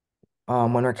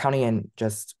 When we're counting in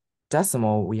just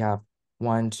decimal, we have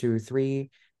 1 2 3.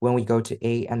 When we go to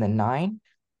 8 and then 9,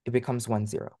 it becomes 1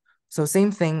 0. So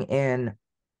same thing in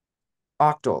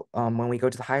octal, when we go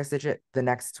to the highest digit, the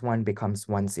next one becomes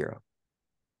 1, 0.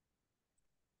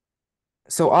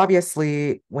 So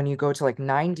obviously, when you go to like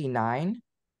 99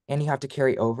 and you have to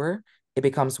carry over, it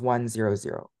becomes 1, 0,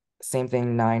 0. Same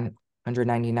thing,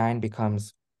 999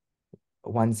 becomes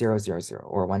 1, 0, 0, 0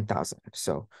 or 1000.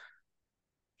 So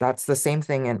that's the same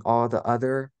thing in all the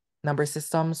other number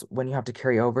systems. When you have to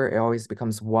carry over, it always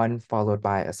becomes 1 followed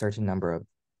by a certain number of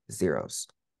zeros.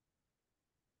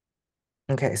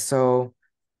 Okay, so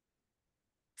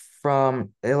from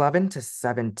 11 to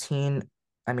 17,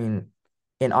 I mean,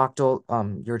 in octal,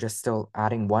 you're just still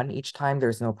adding 1 each time.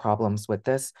 There's no problems with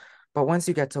this. But once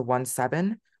you get to 1,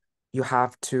 7, you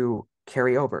have to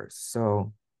carry over.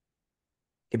 So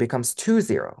it becomes 2,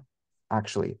 0,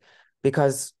 actually,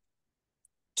 because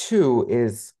 2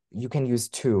 is, you can use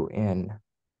 2 in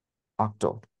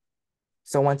octal.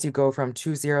 So once you go from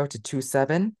 2, 0 to 2,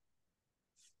 7,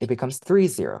 it becomes 3,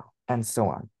 0, and so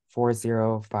on. 4,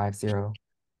 0, 5, 0.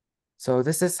 So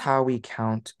this is how we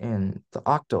count in the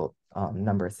octal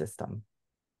number system.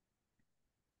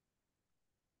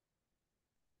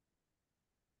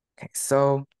 Okay,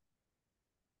 so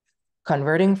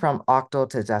converting from octal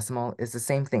to decimal is the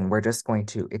same thing. We're just going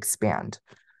to expand.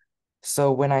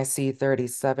 So when I see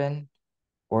 37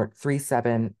 or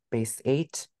 37 base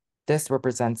 8, this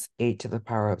represents 8 to the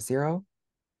power of 0.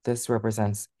 This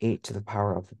represents 8 to the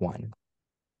power of 1.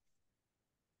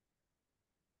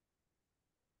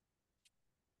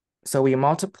 So we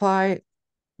multiply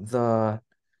the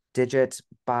digit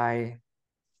by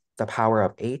the power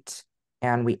of 8,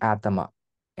 and we add them up.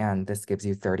 And this gives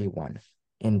you 31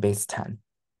 in base 10.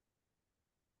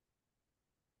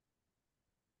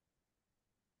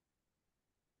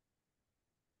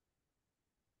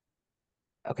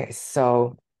 Okay,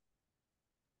 so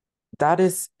that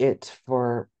is it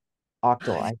for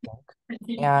octal, I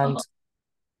think. And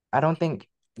I don't think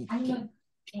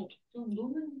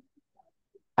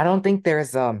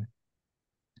there's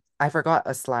I forgot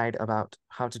a slide about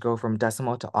how to go from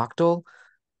decimal to octal,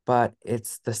 but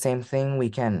it's the same thing. We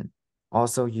can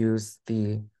also use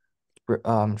the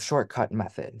shortcut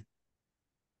method.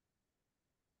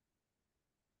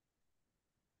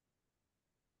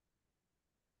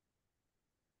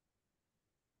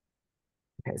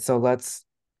 Okay, so let's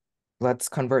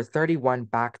convert 31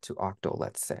 back to octal,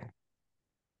 let's say.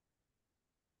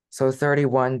 So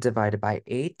 31 divided by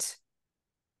 8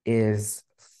 is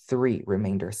 3,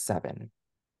 remainder 7.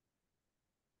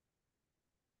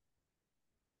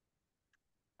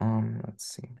 Let's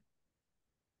see.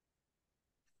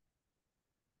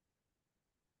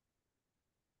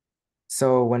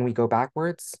 So when we go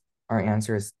backwards, our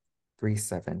answer is 3,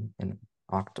 7 in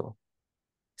octal.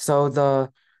 So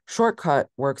the shortcut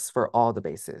works for all the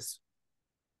bases.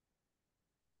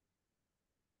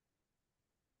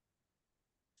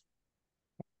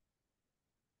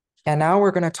 And now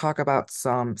we're going to talk about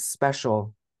some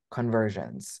special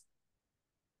conversions.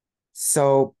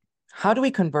 So how do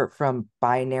we convert from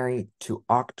binary to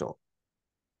octal?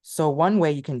 So one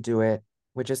way you can do it,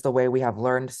 which is the way we have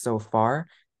learned so far,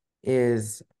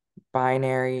 is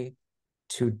binary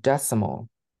to decimal.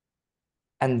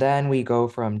 And then we go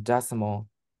from decimal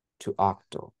to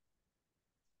octal.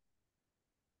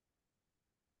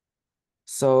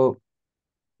 So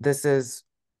this is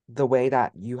the way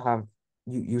that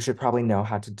you should probably know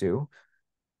how to do.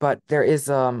 But there is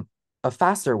a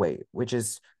faster way, which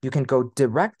is you can go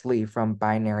directly from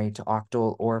binary to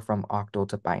octal or from octal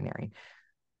to binary.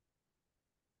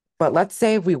 But let's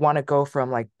say we want to go from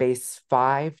like base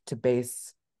 5 to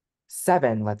base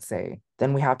 7, let's say,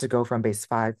 then we have to go from base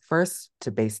 5 first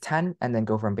to base 10, and then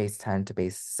go from base 10 to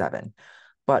base 7.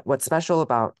 But what's special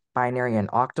about binary and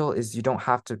octal is you don't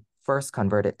have to first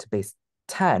convert it to base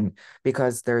 10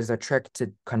 because there's a trick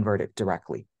to convert it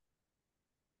directly.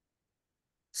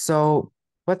 So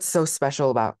what's so special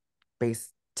about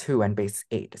base 2 and base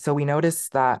 8? So we notice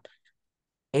that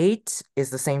 8 is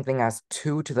the same thing as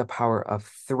 2 to the power of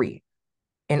 3.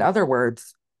 In other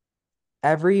words,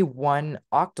 every one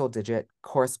octal digit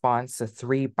corresponds to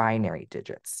 3 binary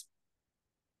digits.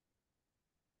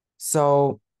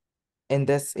 So in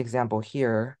this example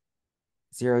here,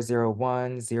 0, 0,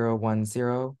 1, 0, 1,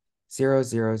 0, 0,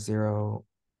 0, 0,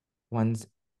 1.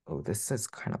 Oh, this is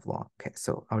kind of long. Okay,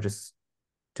 so I'll just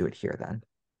do it here then.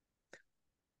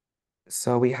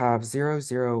 So we have 0,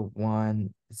 0,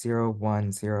 1, 0,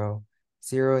 1, 0,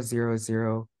 0, 0,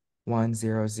 0, 1,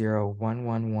 0, 0, 1,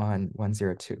 1, 1, 1,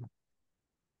 0, 2,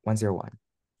 1, 0, 1.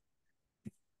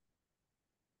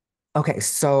 Okay,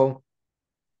 so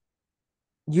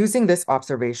using this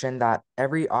observation that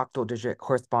every octal digit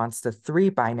corresponds to 3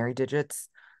 binary digits,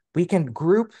 we can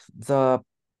group the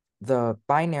the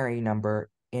binary number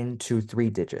into 3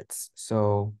 digits.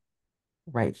 So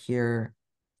right here,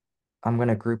 I'm going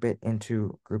to group it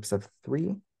into groups of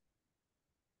 3.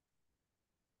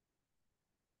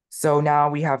 So now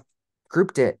we have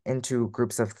grouped it into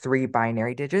groups of 3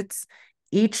 binary digits.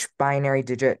 Each binary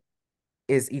digit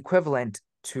is equivalent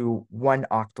to 1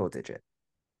 octal digit.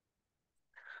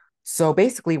 So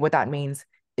basically what that means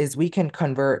is we can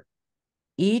convert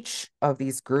each of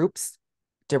these groups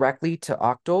directly to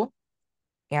octal,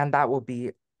 and that will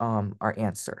be our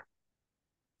answer.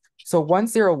 So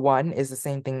 101 is the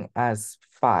same thing as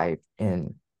 5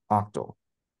 in octal.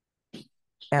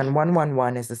 And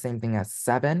 111 is the same thing as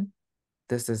 7.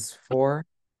 This is 4.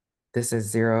 This is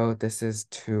 0. This is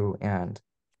 2. And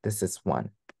this is 1.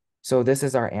 So this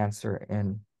is our answer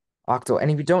in octal.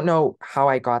 And if you don't know how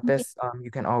I got this,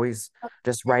 you can always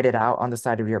just write it out on the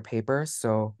side of your paper.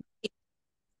 So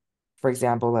for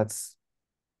example, I'm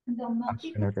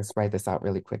going to just write this out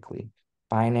really quickly.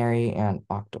 Binary and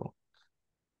octal.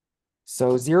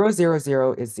 So 0, 0,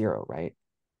 0 is 0, right?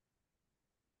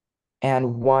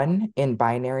 And 1 in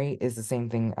binary is the same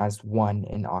thing as 1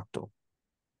 in octal.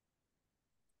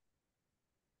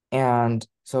 And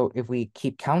so if we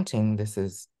keep counting, this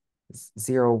is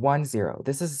 0, 1, 0.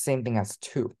 This is the same thing as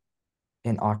 2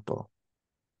 in octal.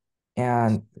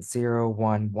 And 0,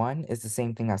 1, 1 is the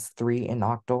same thing as 3 in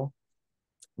octal.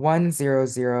 1, 0,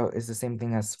 0 is the same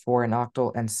thing as 4 in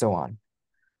octal, and so on.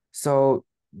 So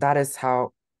that is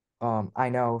how I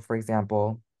know, for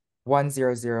example, 1,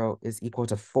 0, 0 is equal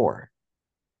to 4,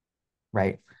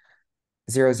 right?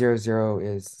 0, 0, 0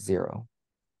 is 0.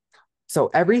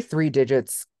 So every 3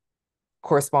 digits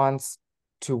corresponds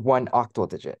to 1 octal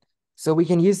digit. So we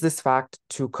can use this fact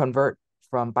to convert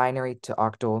from binary to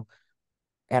octal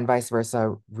and vice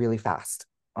versa really fast.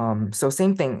 So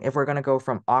same thing, if we're going to go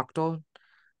from octal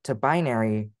to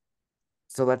binary,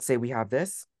 so let's say we have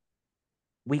this,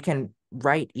 we can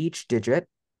write each digit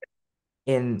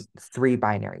in 3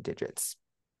 binary digits.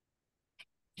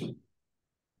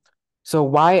 So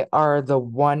why are the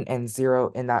 1 and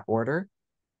 0 in that order?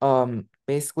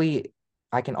 Basically,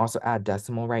 I can also add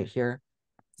decimal right here.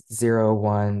 0,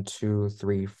 1, 2,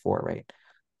 3, 4, right?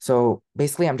 So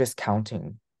basically, I'm just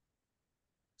counting.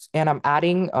 And I'm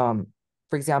adding, for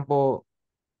example,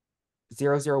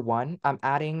 0, 0, 1, I'm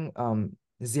adding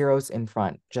zeros in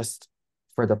front just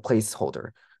for the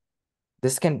placeholder.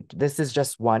 This is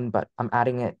just 1, but I'm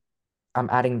adding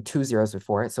 2 zeros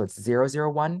before it, so it's 0,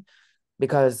 0, 1,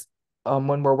 because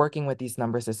when we're working with these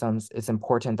number systems, it's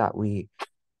important that we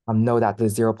know that the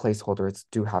 0 placeholders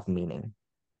do have meaning.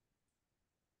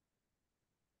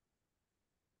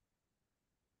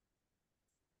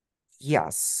 Yeah,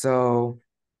 so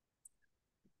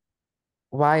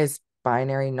why is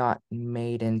binary not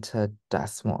made into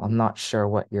decimal? I'm not sure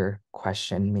what your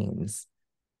question means.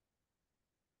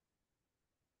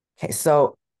 Okay,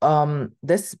 so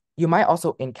this, you might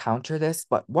also encounter this,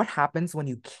 but what happens when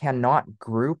you cannot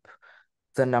group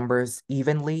the numbers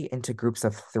evenly into groups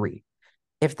of 3?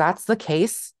 If that's the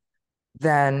case,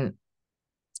 then,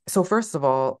 so first of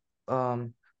all,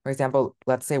 for example,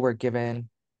 let's say we're given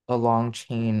a long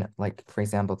chain, like for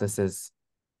example, this is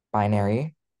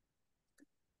binary.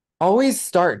 Always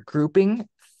start grouping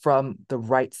from the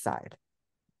right side.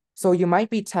 So you might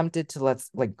be tempted to let's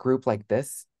like group like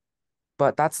this,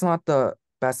 but that's not the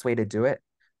best way to do it.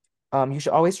 You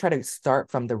should always try to start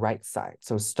from the right side.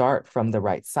 So start from the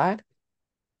right side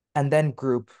and then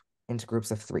group into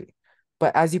groups of 3.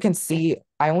 But as you can see,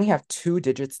 I only have 2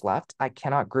 digits left. I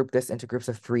cannot group this into groups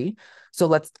of 3. So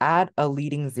let's add a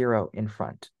leading 0 in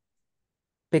front.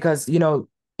 Because, in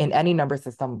any number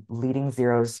system, leading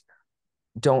zeros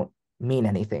don't mean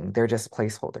anything. They're just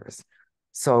placeholders.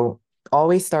 So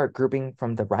always start grouping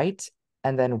from the right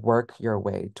and then work your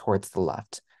way towards the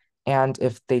left. And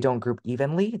if they don't group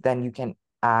evenly, then you can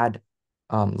add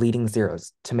leading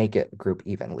zeros to make it group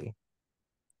evenly.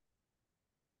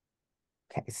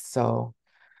 Okay, so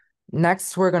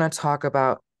next we're going to talk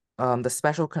about the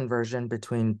special conversion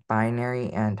between binary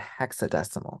and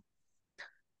hexadecimal.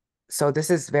 So this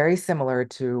is very similar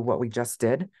to what we just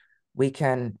did. We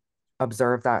can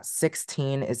observe that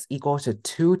 16 is equal to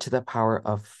 2 to the power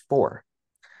of 4.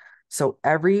 So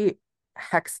every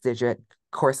hex digit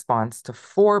corresponds to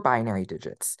 4 binary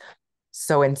digits.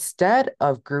 So instead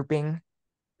of grouping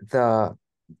the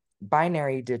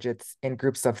binary digits in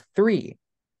groups of 3,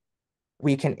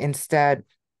 we can instead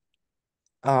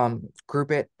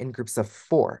group it in groups of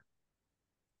 4.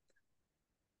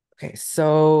 Okay,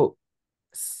 so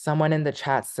someone in the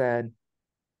chat said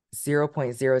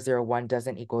 0.001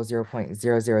 doesn't equal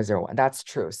 0.0001. That's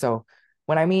true. So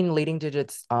when I mean leading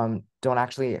digits don't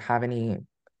actually have any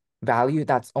value,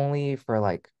 that's only for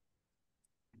like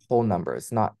whole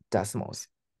numbers, not decimals.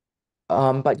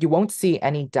 But you won't see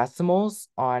any decimals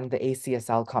on the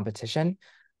ACSL competition.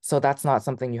 So that's not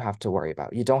something you have to worry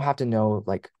about. You don't have to know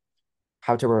like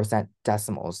how to represent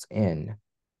decimals in,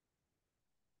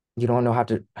 you don't have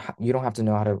to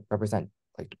know how to represent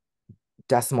like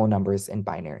decimal numbers in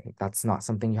binary. That's not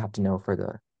something you have to know for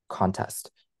the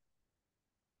contest.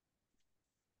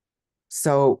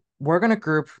 So we're gonna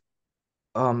group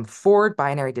 4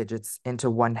 binary digits into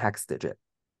 1 hex digit.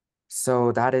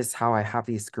 So that is how I have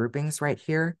these groupings right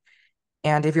here.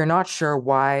 And if you're not sure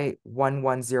why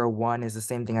 1101 is the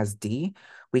same thing as D,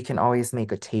 we can always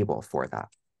make a table for that.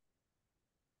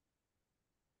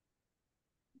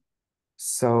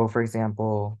 So for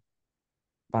example,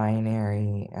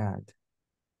 binary and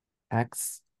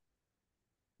hex,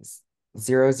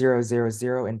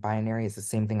 0000 in binary is the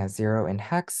same thing as 0 in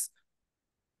hex.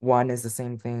 1 is the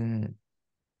same thing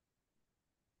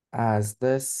as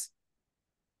this.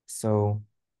 So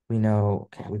we know,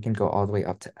 okay, we can go all the way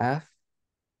up to F.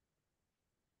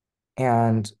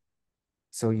 And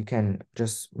so you can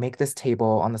just make this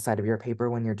table on the side of your paper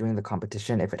when you're doing the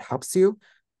competition if it helps you.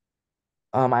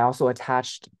 I also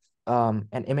attached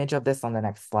an image of this on the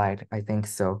next slide, I think.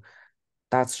 So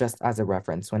that's just as a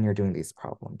reference when you're doing these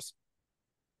problems.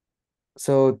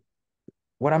 So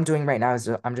what I'm doing right now is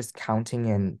I'm just counting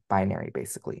in binary,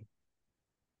 basically.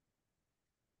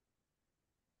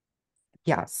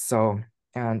 Yeah, so,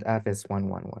 and F is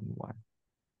 1111.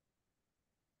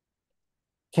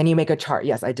 Can you make a chart?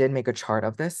 Yes, I did make a chart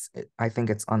of this. I think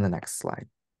it's on the next slide.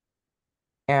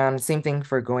 And same thing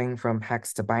for going from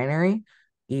hex to binary.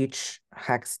 Each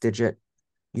hex digit,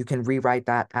 you can rewrite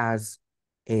that as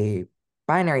a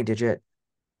binary digit,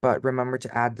 but remember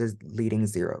to add the leading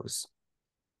zeros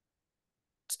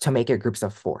to make it groups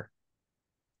of 4.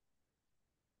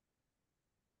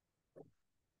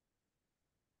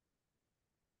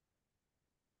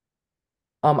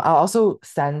 I'll also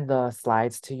send the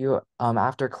slides to you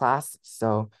after class,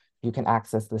 so you can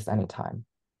access this anytime.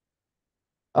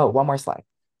 Oh, one more slide.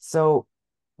 So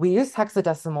we use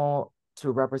hexadecimal to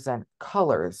represent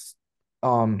colors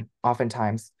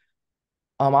oftentimes.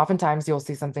 Oftentimes you'll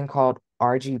see something called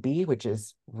RGB, which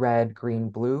is red, green,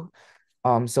 blue.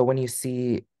 So when you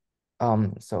see,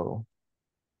 so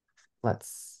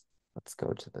let's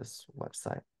go to this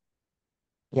website.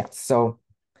 Yeah, so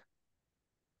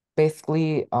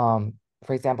basically, for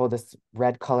example, this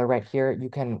red color right here, you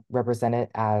can represent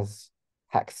it as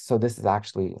hex. So this is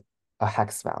actually a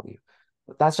hex value.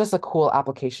 That's just a cool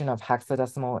application of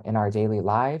hexadecimal in our daily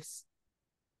lives.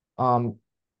 Um,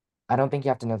 I don't think you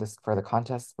have to know this for the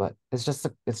contest, but it's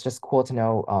just cool to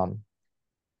know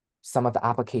some of the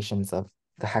applications of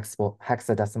the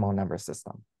hexadecimal number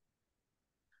system.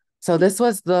 So this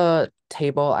was the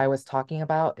table I was talking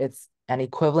about. It's an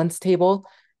equivalence table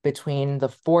between the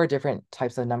 4 different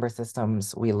types of number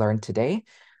systems we learned today: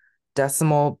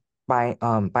 decimal,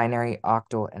 binary,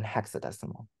 octal, and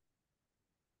hexadecimal.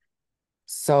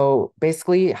 So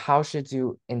basically, how should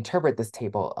you interpret this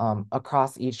table?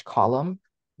 Across each column,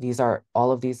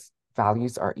 all of these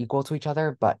values are equal to each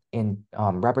other, but in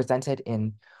represented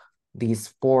in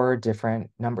these 4 different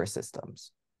number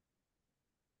systems.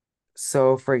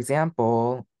 So for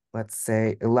example, let's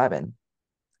say 11.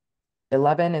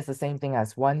 11 is the same thing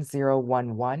as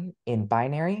 1011 in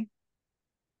binary,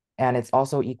 and it's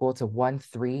also equal to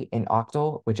 13 in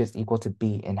octal, which is equal to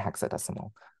B in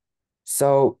hexadecimal.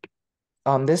 So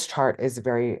this chart is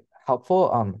very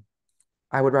helpful.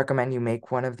 I would recommend you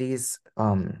make one of these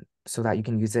so that you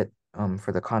can use it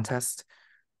for the contest.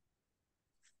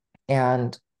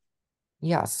 And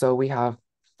yeah, so we have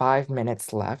 5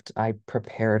 minutes left. I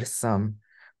prepared some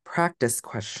practice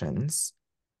questions.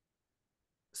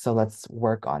 So let's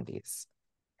work on these.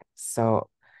 So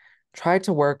try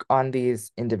to work on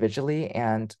these individually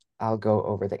and I'll go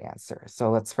over the answer.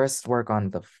 So let's first work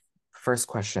on the first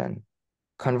question.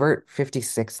 Convert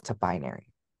 56 to binary.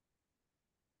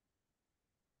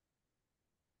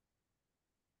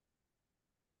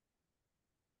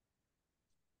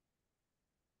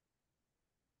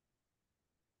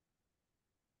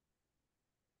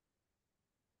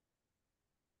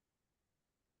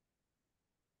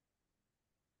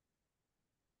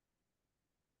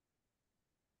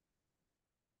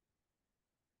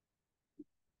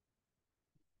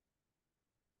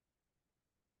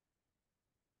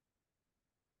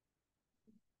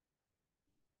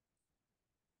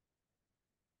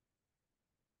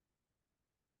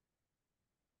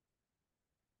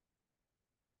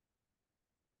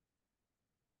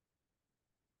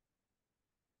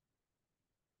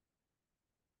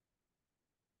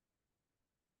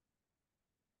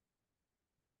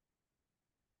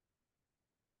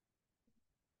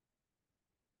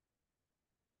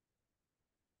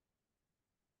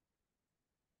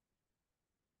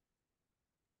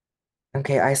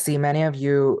 Okay, I see many of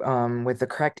you with the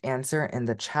correct answer in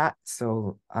the chat,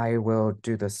 so I will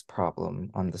do this problem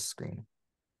on the screen.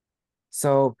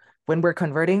 So when we're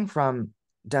converting from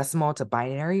decimal to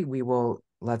binary,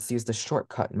 let's use the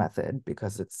shortcut method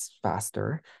because it's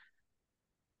faster.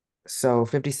 So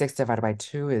 56 divided by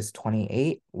 2 is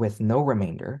 28 with no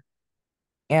remainder.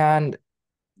 And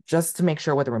just to make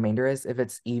sure what the remainder is, if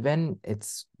it's even,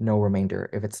 it's no remainder.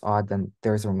 If it's odd, then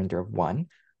there's a remainder of 1.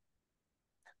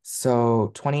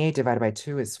 So 28 divided by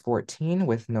 2 is 14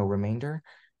 with no remainder.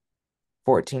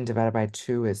 14 divided by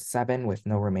 2 is 7 with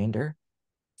no remainder.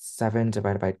 7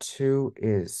 divided by 2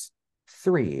 is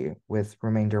 3 with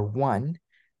remainder 1.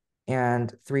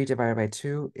 And 3 divided by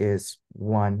 2 is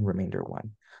 1, remainder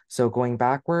 1. So going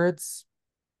backwards,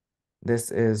 this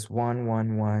is 1,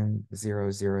 1, 1, 0,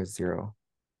 0, 0,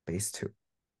 base 2.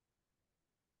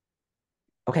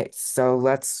 Okay, so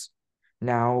let's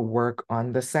now work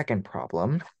on the second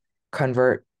problem.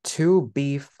 Convert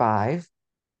 2b5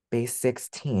 base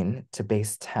 16 to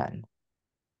base 10.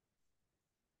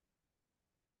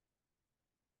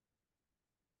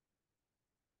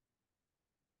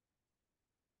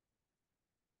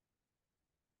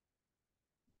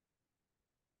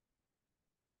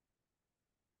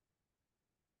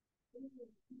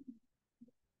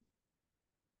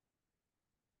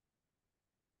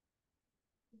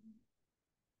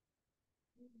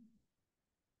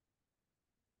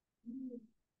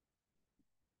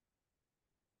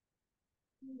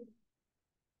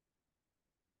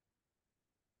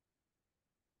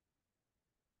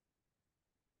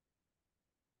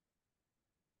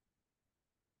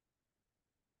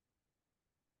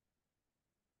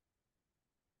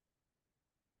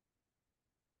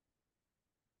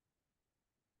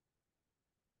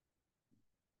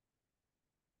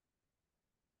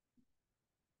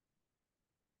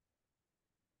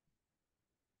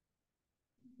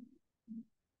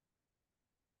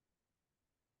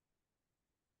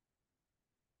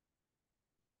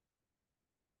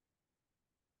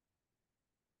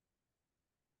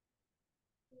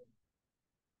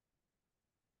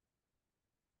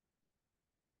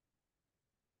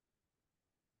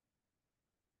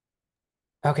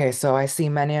 Okay, so I see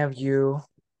many of you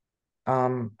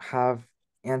have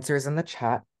answers in the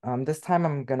chat. This time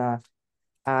I'm gonna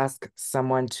ask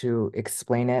someone to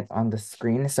explain it on the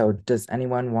screen. So does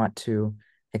anyone want to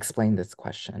explain this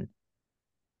question?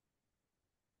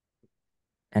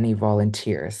 Any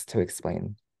volunteers to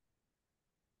explain?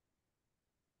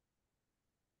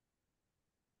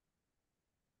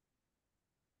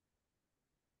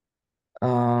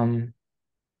 Um,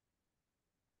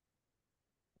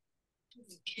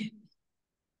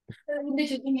 근데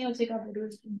죄송해요. 제가 뭐를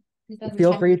대답을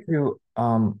feel 잘. free to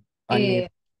unmute 예,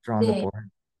 on the 네. board.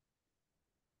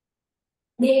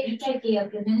 네, 그렇게 할게요.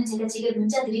 그러면은 제가 지금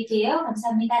문자 드릴게요.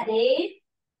 감사합니다. 네.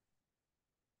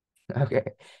 Okay,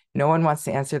 no one wants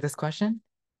to answer this question?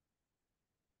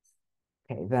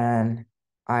 Okay, then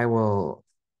I will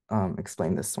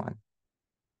explain this one.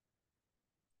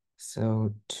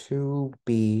 So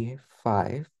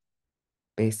 2b5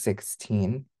 base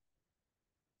 16.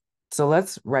 So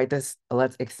let's write this,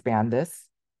 let's expand this.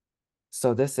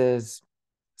 So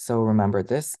remember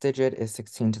this digit is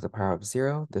 16 to the power of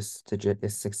 0. This digit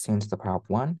is 16 to the power of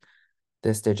 1.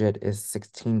 This digit is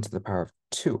 16 to the power of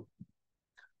 2.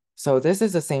 So this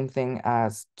is the same thing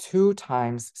as 2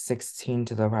 times 16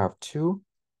 to the power of 2.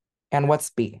 And what's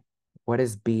b? What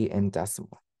is b in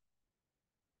decimal?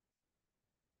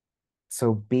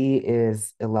 So b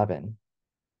is 11.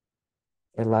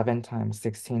 11 times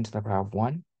 16 to the power of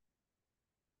 1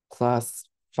 plus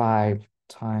 5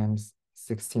 times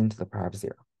 16 to the power of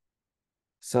 0.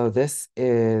 So this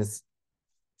is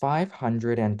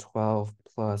 512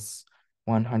 plus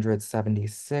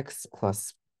 176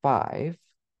 plus 5.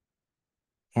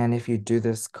 And if you do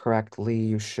this correctly,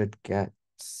 you should get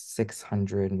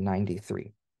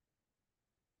 693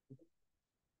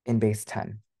 in base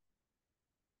 10.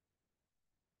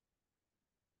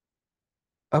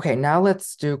 Okay, now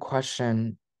let's do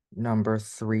question number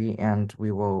 3, and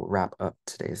we will wrap up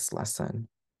today's lesson.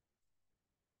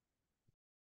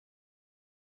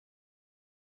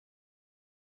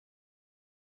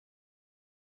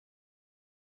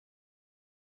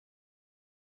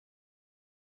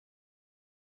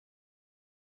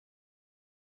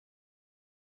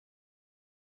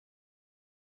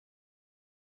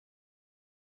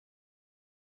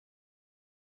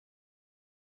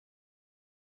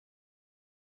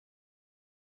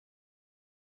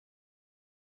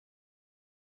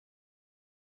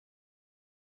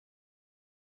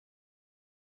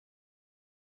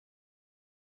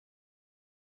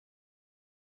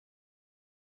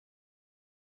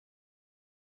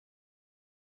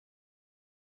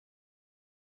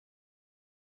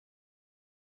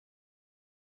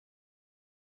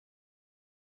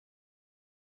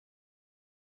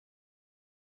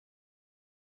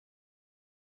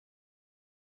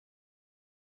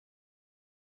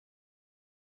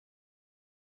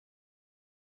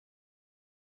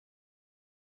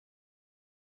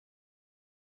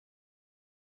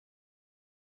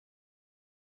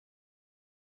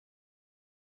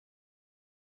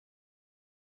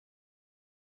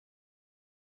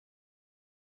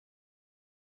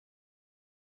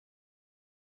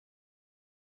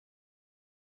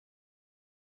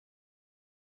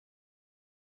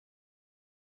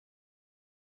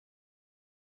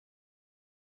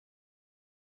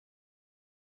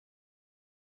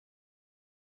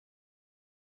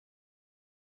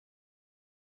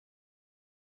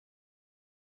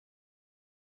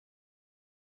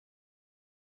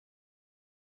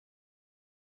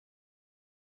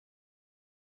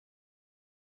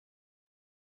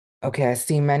 Okay, I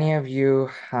see many of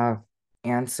you have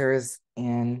answers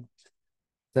in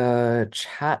the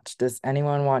chat. Does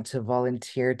anyone want to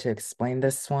volunteer to explain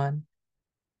this one?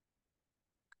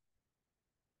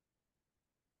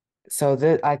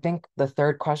 So I think the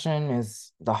third question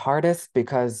is the hardest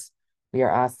because we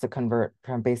are asked to convert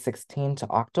from base 16 to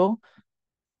octal.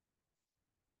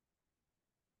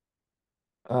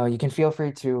 You can feel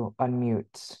free to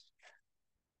unmute.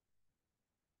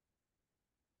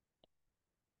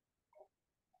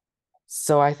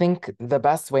 So I think the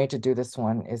best way to do this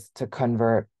one is to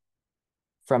convert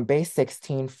from base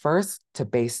 16 first to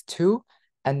base 2,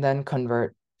 and then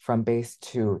convert from base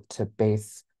 2 to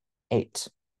base 8.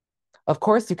 Of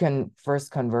course, you can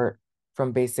first convert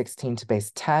from base 16 to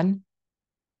base 10,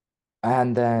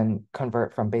 and then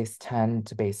convert from base 10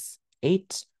 to base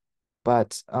 8.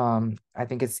 But I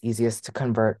think it's easiest to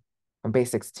convert from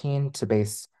base 16 to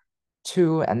base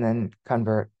 2, and then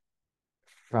convert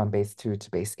from base 2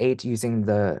 to base 8 using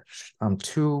the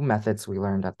two methods we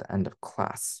learned at the end of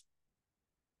class.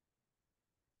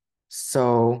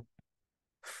 So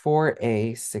for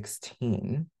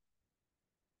A16,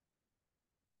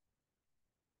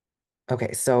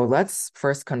 okay, so let's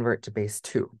first convert to base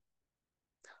 2.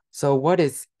 So what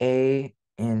is A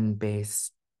in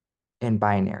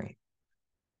binary?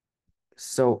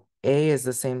 So A is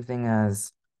the same thing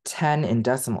as 10 in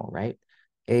decimal, right?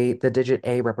 The digit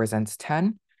A represents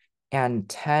 10, and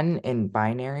 10 in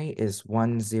binary is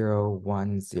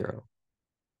 1010.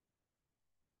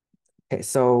 Okay,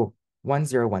 so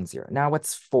 1010. Now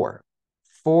what's 4?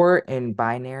 4 in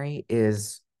binary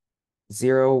is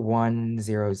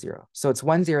 0100. So it's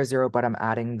 100, but I'm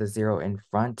adding the 0 in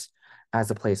front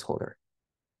as a placeholder.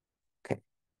 Okay,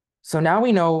 so now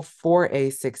we know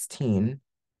 4A16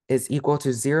 is equal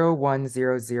to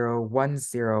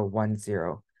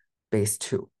 01001010 base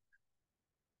 2.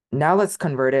 Now let's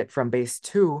convert it from base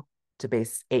 2 to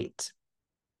base 8.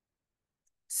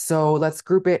 So let's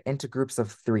group it into groups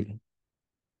of 3.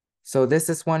 So this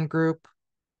is one group,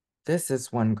 this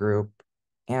is one group,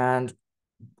 and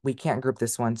we can't group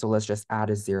this one, so let's just add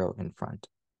a 0 in front.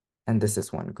 And this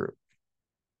is one group.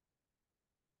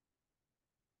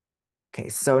 Okay,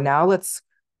 so now let's,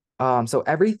 so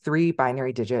every 3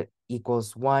 binary digit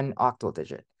equals 1 octal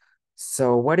digit.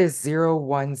 So what is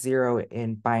 010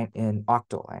 in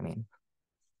octal, I mean?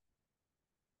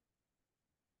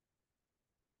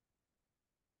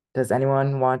 Does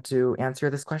anyone want to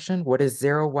answer this question? What is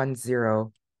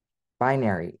 010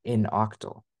 binary in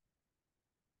octal?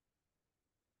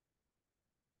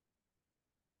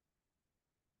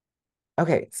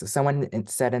 Okay, so someone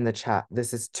said in the chat,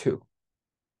 this is 2.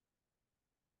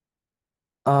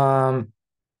 So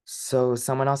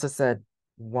someone also said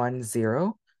 10.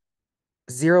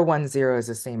 010 is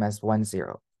the same as 10,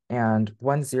 and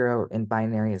 10 in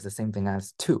binary is the same thing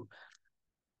as 2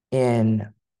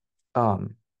 in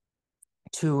 2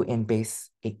 in base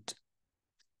 8.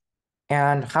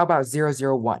 And how about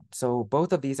 001? So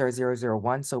both of these are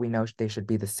 001, so we know they should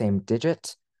be the same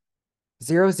digit.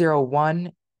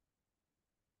 001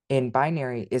 in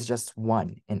binary is just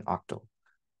 1 in octal.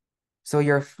 So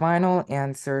your final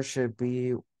answer should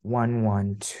be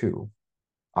 112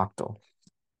 octal.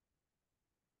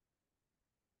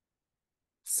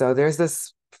 So there's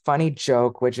this funny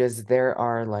joke, which is there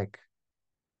are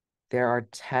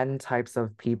 10 types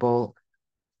of people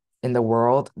in the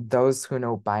world, those who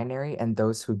know binary and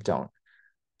those who don't.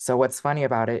 So what's funny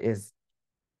about it is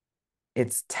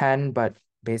it's 10, but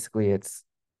basically it's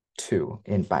 2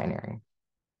 in binary.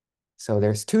 So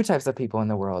there's 2 types of people in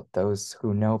the world, those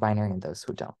who know binary and those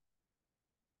who don't.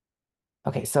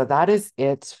 Okay, so that is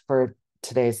it for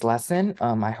today's lesson.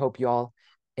 I hope you all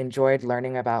enjoyed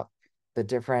learning about the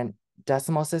different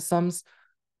decimal systems.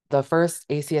 The first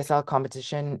ACSL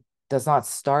competition does not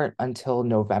start until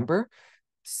November.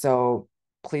 So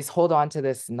please hold on to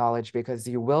this knowledge because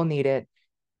you will need it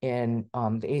in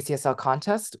the ACSL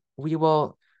contest. We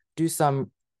will do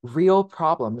some real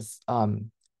problems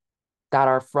that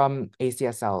are from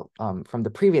ACSL from the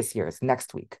previous years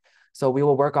next week. So we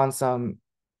will work on some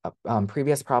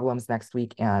previous problems next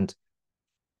week. And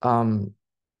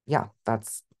yeah,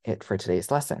 that's it for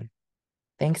today's lesson.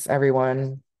 Thanks,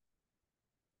 everyone.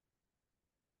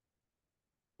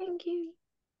 Thank you.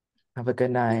 Have a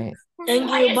good night. Thank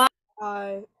you.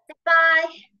 Bye. Bye.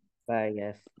 Bye,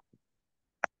 yes.